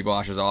Dr. Tony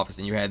Bosch's office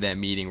and you had that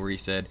meeting where he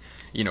said,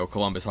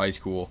 Columbus High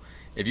School,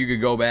 if you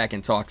could go back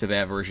and talk to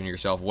that version of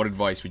yourself, what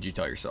advice would you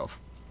tell yourself?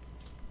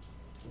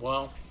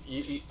 Well,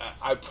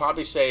 I'd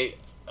probably say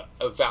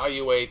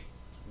evaluate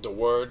the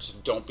words.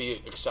 Don't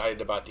be excited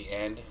about the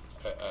end.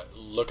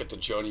 Look at the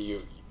journey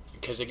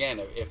because again,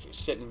 if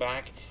sitting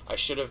back, I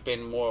should have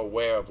been more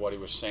aware of what he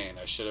was saying.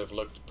 I should have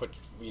put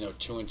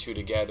two and two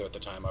together at the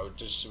time. I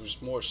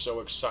was so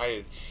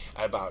excited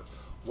about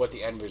what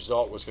the end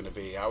result was going to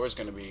be. I was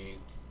going to be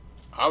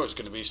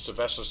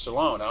Sylvester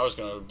Stallone. I was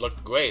going to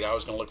look great. I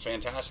was going to look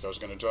fantastic. I was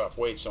going to drop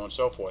weight, so on and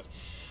so forth.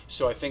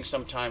 So I think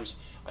sometimes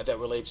that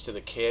relates to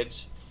the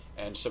kids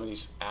and some of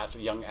these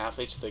young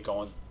athletes. They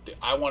go,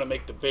 I want to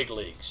make the big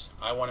leagues.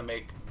 I want to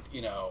make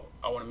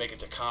it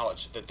to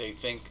college. That they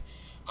think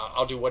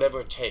I'll do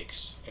whatever it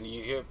takes. And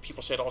you hear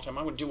people say it all the time.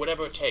 I'm going to do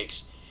whatever it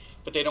takes.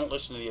 But they don't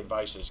listen to the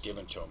advice that is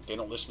given to them. They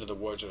don't listen to the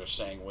words that are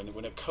saying.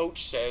 When a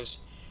coach says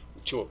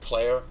to a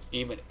player,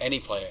 even any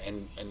player,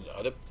 and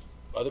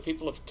other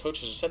people have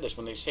coaches have said this,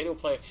 when they say to a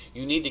player,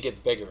 you need to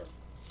get bigger.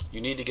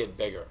 You need to get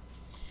bigger.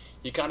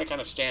 You kind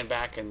of stand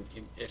back, and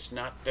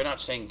they're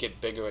not saying get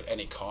bigger at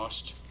any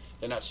cost.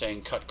 They're not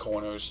saying cut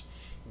corners,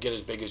 get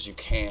as big as you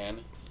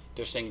can.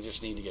 They're saying you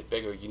just need to get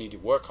bigger. You need to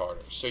work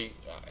harder. So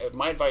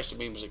my advice to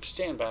me was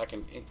stand back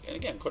and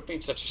again, quit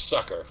being such a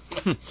sucker.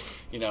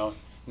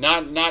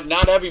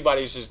 Not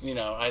everybody's just,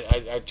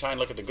 I try and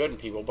look at the good in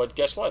people, but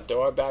guess what? There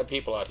are bad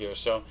people out here.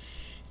 So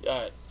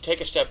take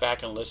a step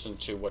back and listen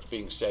to what's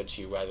being said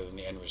to you rather than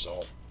the end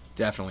result.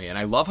 Definitely, and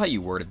I love how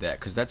you worded that,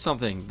 because that's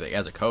something that,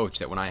 as a coach,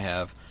 that when I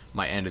have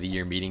my end of the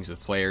year meetings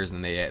with players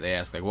and they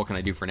ask, like, what can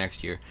I do for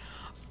next year?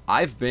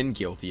 I've been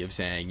guilty of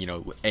saying,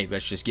 hey,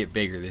 let's just get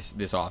bigger this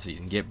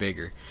offseason, get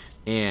bigger.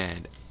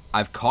 And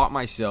I've caught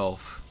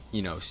myself,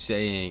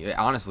 saying,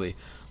 honestly,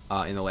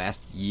 in the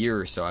last year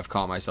or so, I've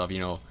caught myself,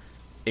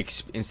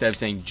 instead of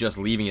saying just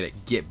leaving it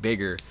at get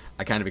bigger,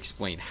 I kind of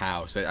explain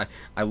how. So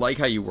I like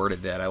how you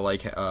worded that. I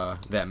like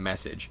that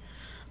message.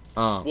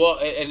 Well,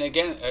 and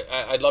again,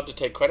 I'd love to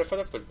take credit for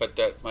that, but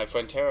that my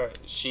friend Tara,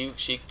 she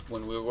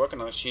when we were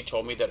working on it, she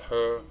told me that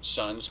her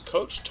son's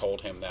coach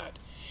told him that,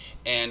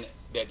 and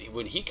that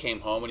when he came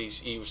home and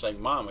he was like,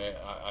 Mom,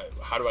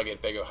 how do I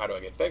get bigger? How do I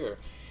get bigger?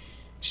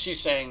 She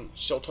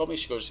told me,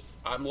 she goes,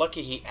 I'm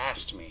lucky he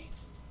asked me,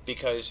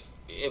 because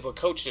if a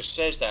coach just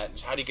says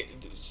that, how do you get?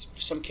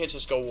 Some kids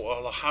just go,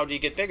 well, how do you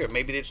get bigger?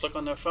 Maybe they just look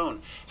on their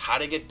phone, how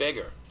to get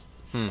bigger.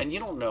 And you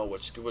don't know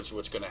what's going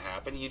to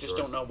happen. You just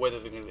don't know whether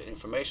they're going to get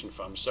information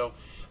from. So,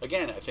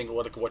 again, I think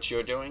what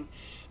you're doing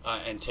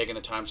and taking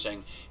the time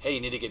saying, hey,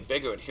 you need to get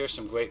bigger, and here's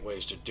some great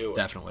ways to do it.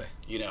 Definitely.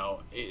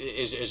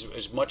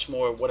 Is much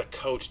more what a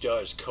coach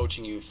does,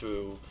 coaching you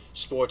through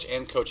sports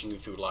and coaching you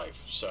through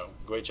life. So,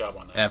 great job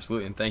on that.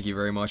 Absolutely, and thank you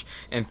very much.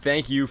 And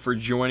thank you for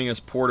joining us,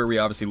 Porter. We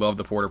obviously love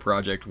the Porter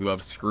Project. We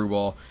love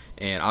Screwball,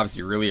 and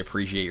obviously really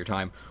appreciate your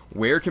time.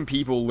 Where can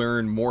people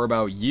learn more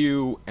about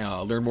you,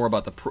 learn more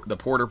about the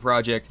Porter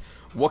Project?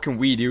 What can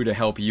we do to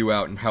help you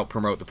out and help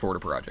promote the Porter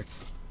Project?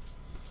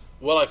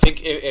 Well, I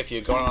think if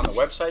you're going on the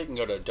website, you can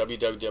go to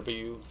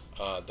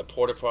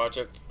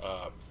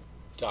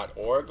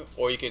www.theporterproject.org,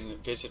 or you can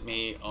visit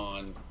me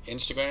on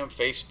Instagram,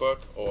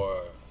 Facebook,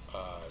 or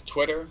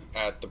Twitter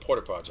at The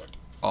Porter Project.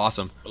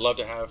 Awesome. I'd love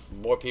to have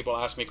more people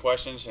ask me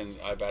questions, and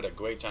I've had a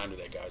great time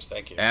today, guys.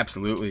 Thank you.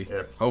 Absolutely.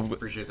 Yeah, Hopefully.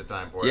 Appreciate the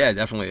time, Porter. Yeah,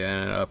 definitely,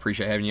 and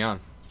appreciate having you on.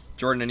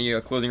 Jordan, any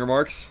closing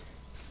remarks?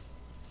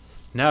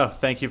 No,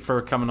 thank you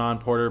for coming on,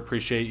 Porter.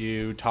 Appreciate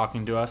you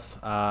talking to us,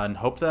 and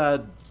hope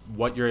that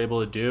what you're able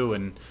to do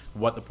and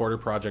what the Porter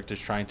Project is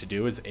trying to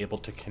do is able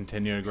to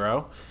continue to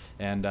grow.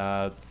 And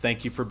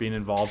thank you for being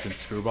involved in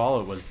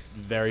Screwball. It was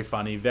very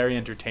funny, very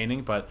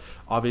entertaining, but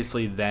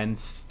obviously then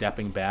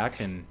stepping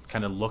back and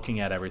kind of looking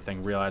at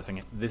everything,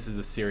 realizing this is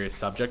a serious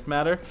subject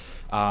matter.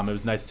 It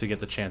was nice to get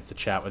the chance to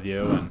chat with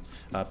you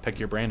and pick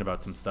your brain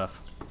about some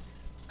stuff.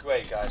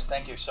 Great, guys.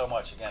 Thank you so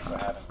much again for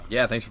having me.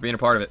 Yeah, thanks for being a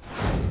part of it.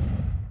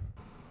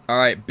 All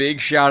right,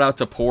 big shout out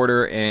to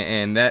Porter,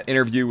 and that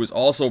interview was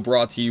also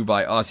brought to you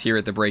by us here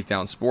at The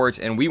Breakdown Sports,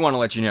 and we want to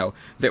let you know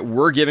that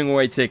we're giving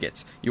away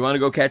tickets. You want to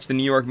go catch the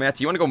New York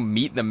Mets? You want to go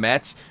meet the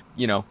Mets?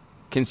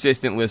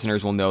 Consistent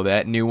listeners will know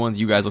that. New ones,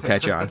 you guys will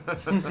catch on.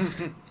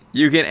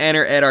 You can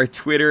enter at our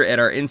Twitter, at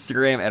our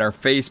Instagram, at our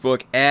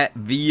Facebook, at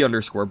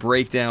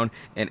 @the_breakdown,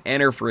 and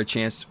enter for a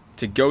chance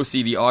to go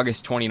see the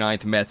August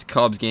 29th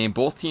Mets-Cubs game.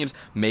 Both teams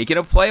making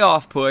a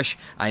playoff push.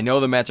 I know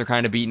the Mets are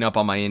kind of beating up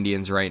on my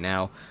Indians right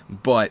now,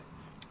 but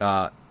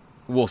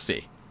we'll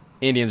see.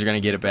 Indians are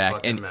going to get it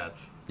back. And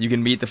Mets. You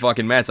can meet the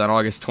fucking Mets on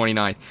August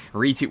 29th.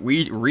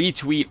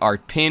 Retweet our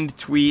pinned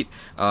tweet.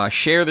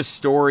 Share the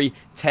story.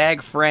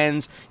 Tag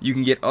friends. You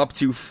can get up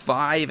to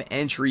 5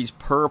 entries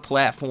per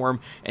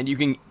platform, and you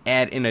can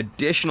add an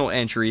additional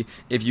entry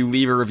if you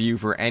leave a review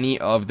for any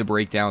of the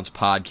Breakdowns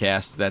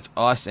podcasts. That's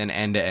us and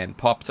End to End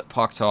Puck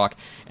Talk,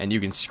 and you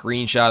can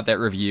screenshot that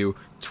review,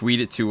 tweet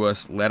it to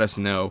us, let us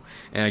know.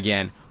 And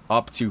again,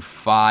 up to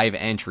 5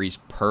 entries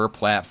per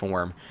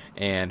platform.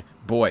 And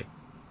boy,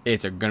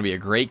 it's going to be a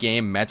great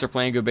game. Mets are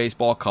playing good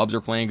baseball. Cubs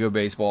are playing good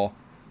baseball.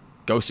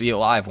 Go see it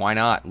live. Why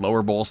not?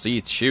 Lower bowl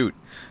seats. Shoot.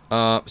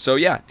 So,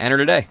 yeah, enter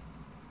today.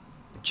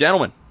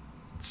 Gentlemen,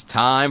 it's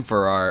time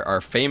for our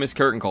famous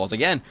curtain calls.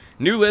 Again,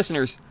 new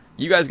listeners,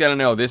 you guys got to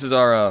know this is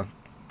our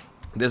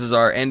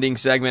ending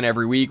segment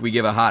every week. We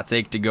give a hot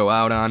take to go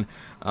out on.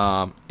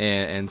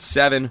 And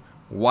Seven,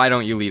 why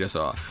don't you lead us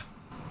off?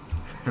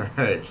 All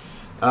right.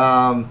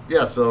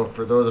 Yeah, so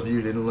for those of you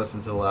who didn't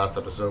listen to the last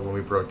episode when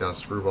we broke down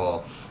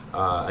Screwball,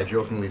 I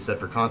jokingly said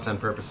for content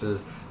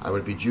purposes, I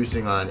would be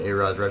juicing on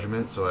A-Rod's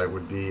regiment, so I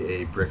would be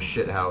a brick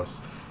shithouse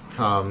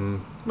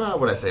come,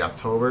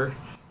 October?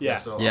 Yeah.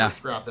 So Yeah. I'll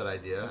scrap that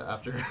idea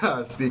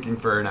after speaking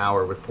for an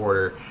hour with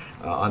Porter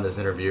on this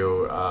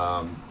interview.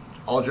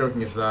 All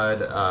joking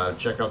aside,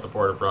 check out the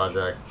Porter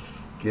Project.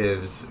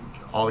 Gives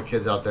all the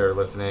kids out there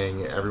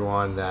listening,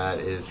 everyone that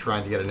is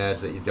trying to get an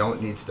edge, that you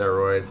don't need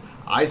steroids.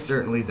 I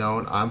certainly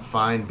don't. I'm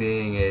fine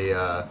being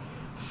a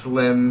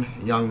slim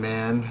young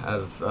man,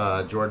 as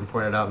Jordan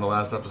pointed out in the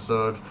last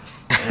episode,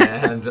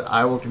 and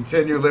I will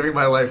continue living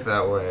my life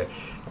that way.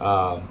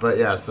 But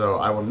yeah, so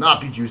I will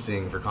not be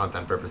juicing for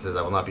content purposes.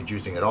 I will not be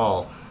juicing at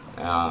all.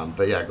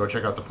 But yeah, go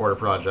check out the Porter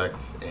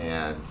Project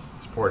and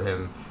support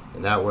him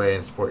in that way,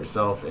 and support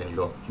yourself and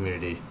your local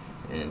community,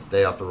 and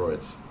stay off the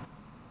roids.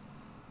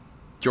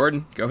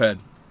 Jordan, go ahead.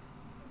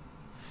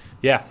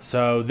 Yeah,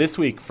 so this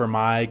week for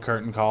my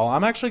curtain call,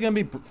 I'm actually going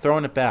to be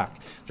throwing it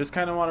back. Just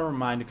kind of want to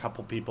remind a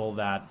couple people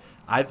that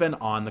I've been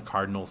on the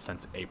Cardinals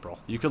since April.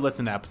 You could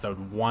listen to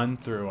episode 1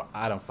 through,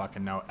 I don't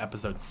fucking know,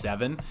 episode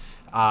 7.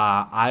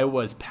 I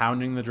was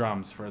pounding the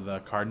drums for the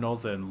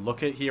Cardinals, and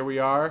look at here we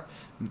are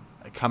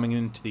coming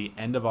into the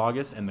end of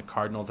August, and the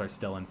Cardinals are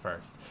still in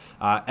first.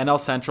 NL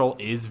Central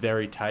is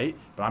very tight,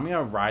 but I'm going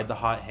to ride the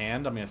hot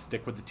hand. I'm going to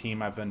stick with the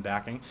team I've been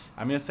backing.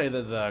 I'm going to say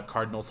that the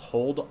Cardinals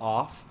hold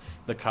off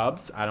the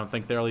Cubs. I don't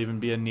think there'll even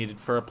be a needed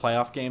for a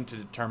playoff game to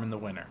determine the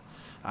winner.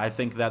 I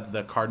think that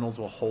the Cardinals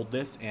will hold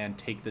this and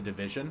take the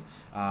division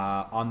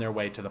on their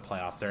way to the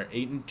playoffs. They're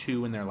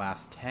 8-2 in their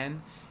last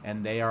 10,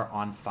 and they are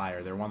on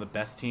fire. They're one of the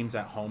best teams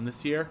at home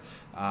this year,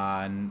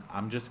 and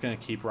I'm just going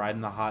to keep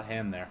riding the hot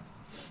hand there.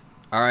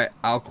 All right,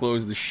 I'll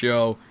close the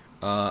show.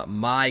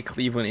 My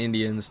Cleveland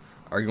Indians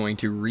are going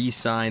to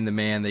re-sign the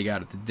man they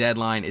got at the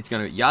deadline.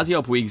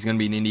 Yasiel Puig is going to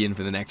be an Indian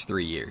for the next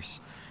 3 years.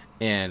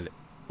 And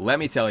let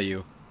me tell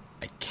you,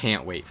 I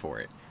can't wait for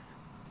it.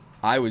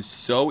 I was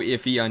so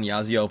iffy on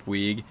Yasiel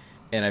Puig,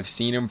 and I've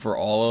seen him for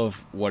all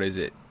of, we're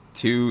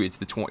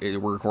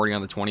recording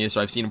on the 20th,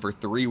 so I've seen him for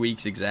 3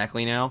 weeks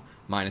exactly now,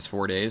 minus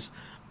 4 days.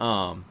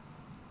 And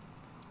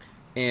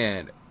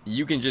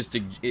you can just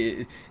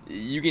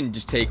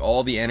take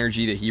all the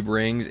energy that he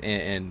brings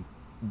and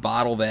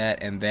bottle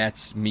that, and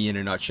that's me in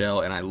a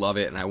nutshell, and I love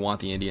it, and I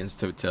want the Indians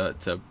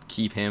to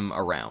keep him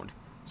around.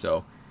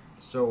 So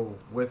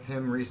with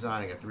him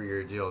re-signing a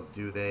 3-year deal,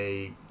 do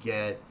they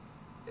get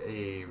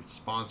a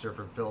sponsor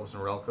from Phillips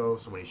and Relco,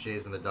 so when he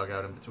shaves in the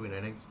dugout in between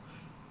innings,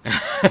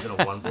 he's in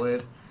a one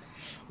blade?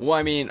 Well,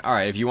 I mean, all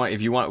right. We want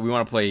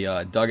to play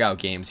dugout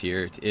games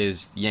here.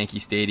 Is Yankee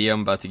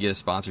Stadium about to get a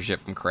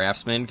sponsorship from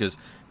Craftsman because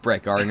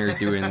Brett Gardner is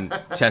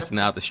testing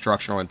out the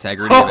structural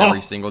integrity of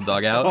every single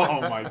dugout?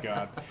 Oh my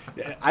God!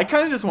 I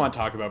kind of just want to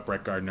talk about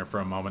Brett Gardner for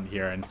a moment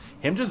here, and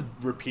him just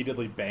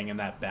repeatedly banging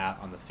that bat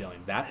on the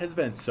ceiling. That has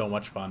been so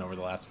much fun over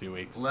the last few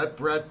weeks. Let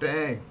Brett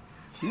bang.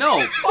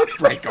 No, fuck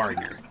Brett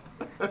Gardner.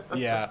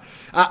 Yeah,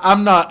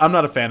 I'm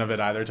not a fan of it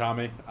either,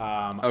 Tommy. Okay,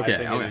 I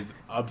think it is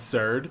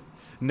absurd.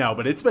 No,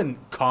 but it's been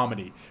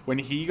comedy. When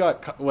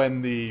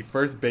the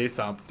first base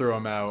ump threw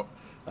him out,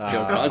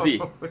 Phil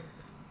Cuzzy.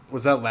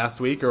 Was that last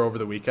week or over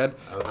the weekend?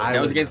 That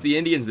was against the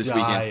Indians this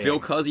weekend. Phil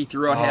Cuzzy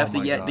threw out half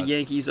the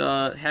Yankees,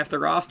 half the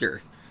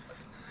roster.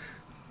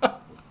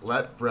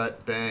 Let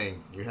Brett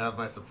bang. You have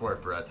my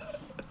support, Brett.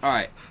 All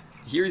right,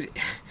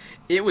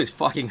 it was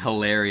fucking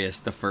hilarious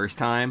the first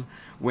time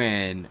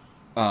when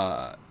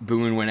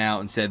Boone went out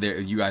and said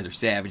that you guys are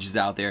savages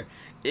out there.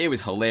 It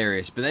was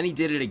hilarious, but then he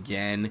did it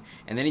again,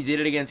 and then he did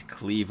it against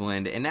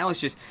Cleveland, and now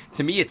it's just,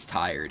 to me, it's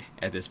tired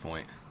at this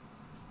point.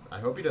 I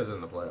hope he does it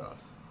in the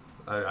playoffs.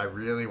 I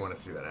really want to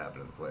see that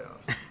happen in the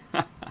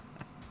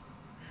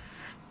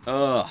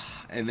playoffs.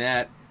 And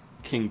that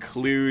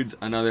concludes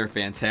another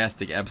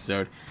fantastic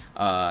episode.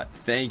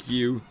 Thank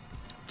you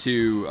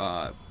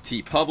to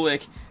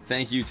T-Public.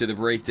 Thank you to The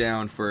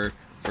Breakdown for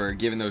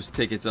giving those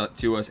tickets up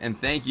to us,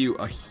 and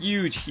a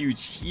huge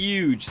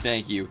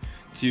thank you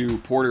to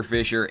Porter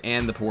Fisher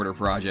and the Porter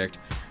Project.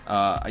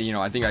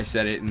 I think I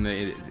said it in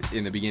the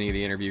beginning of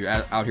the interview,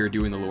 out here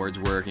doing the Lord's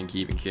work and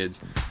keeping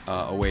kids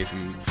away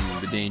from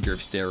the danger of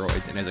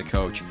steroids, and as a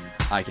coach,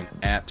 I can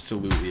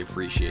absolutely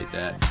appreciate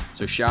that.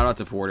 So shout out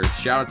to Porter,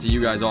 shout out to you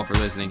guys all for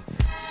listening.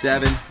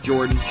 Seven,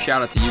 Jordan,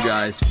 shout out to you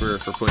guys for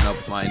putting up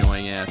with my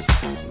annoying ass.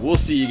 We'll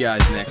see you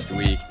guys next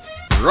week,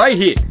 right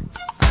here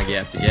on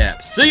Gap to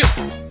Gap. See ya!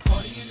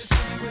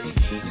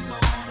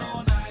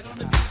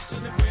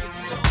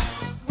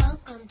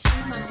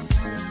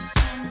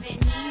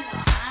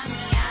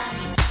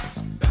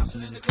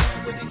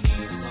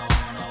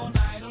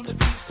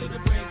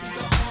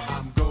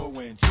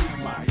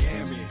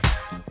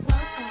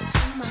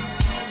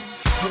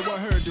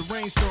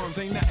 Rainstorms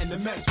ain't nothing to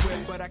mess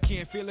with, but I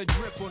can't feel a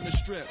drip on the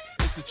strip.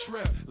 It's a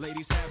trip.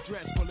 Ladies have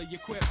dress full of your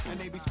quip, and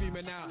they be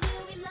screaming out.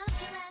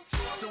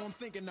 So I'm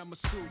thinking I'ma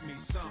scoop me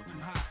something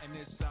hot in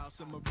this South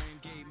Summer rain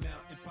gay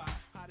melting pot.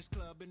 Hottest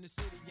club in the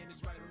city, and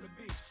it's right on the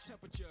beach.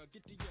 Temperature,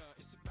 get to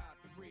it's about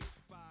to reach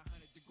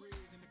 500 degrees.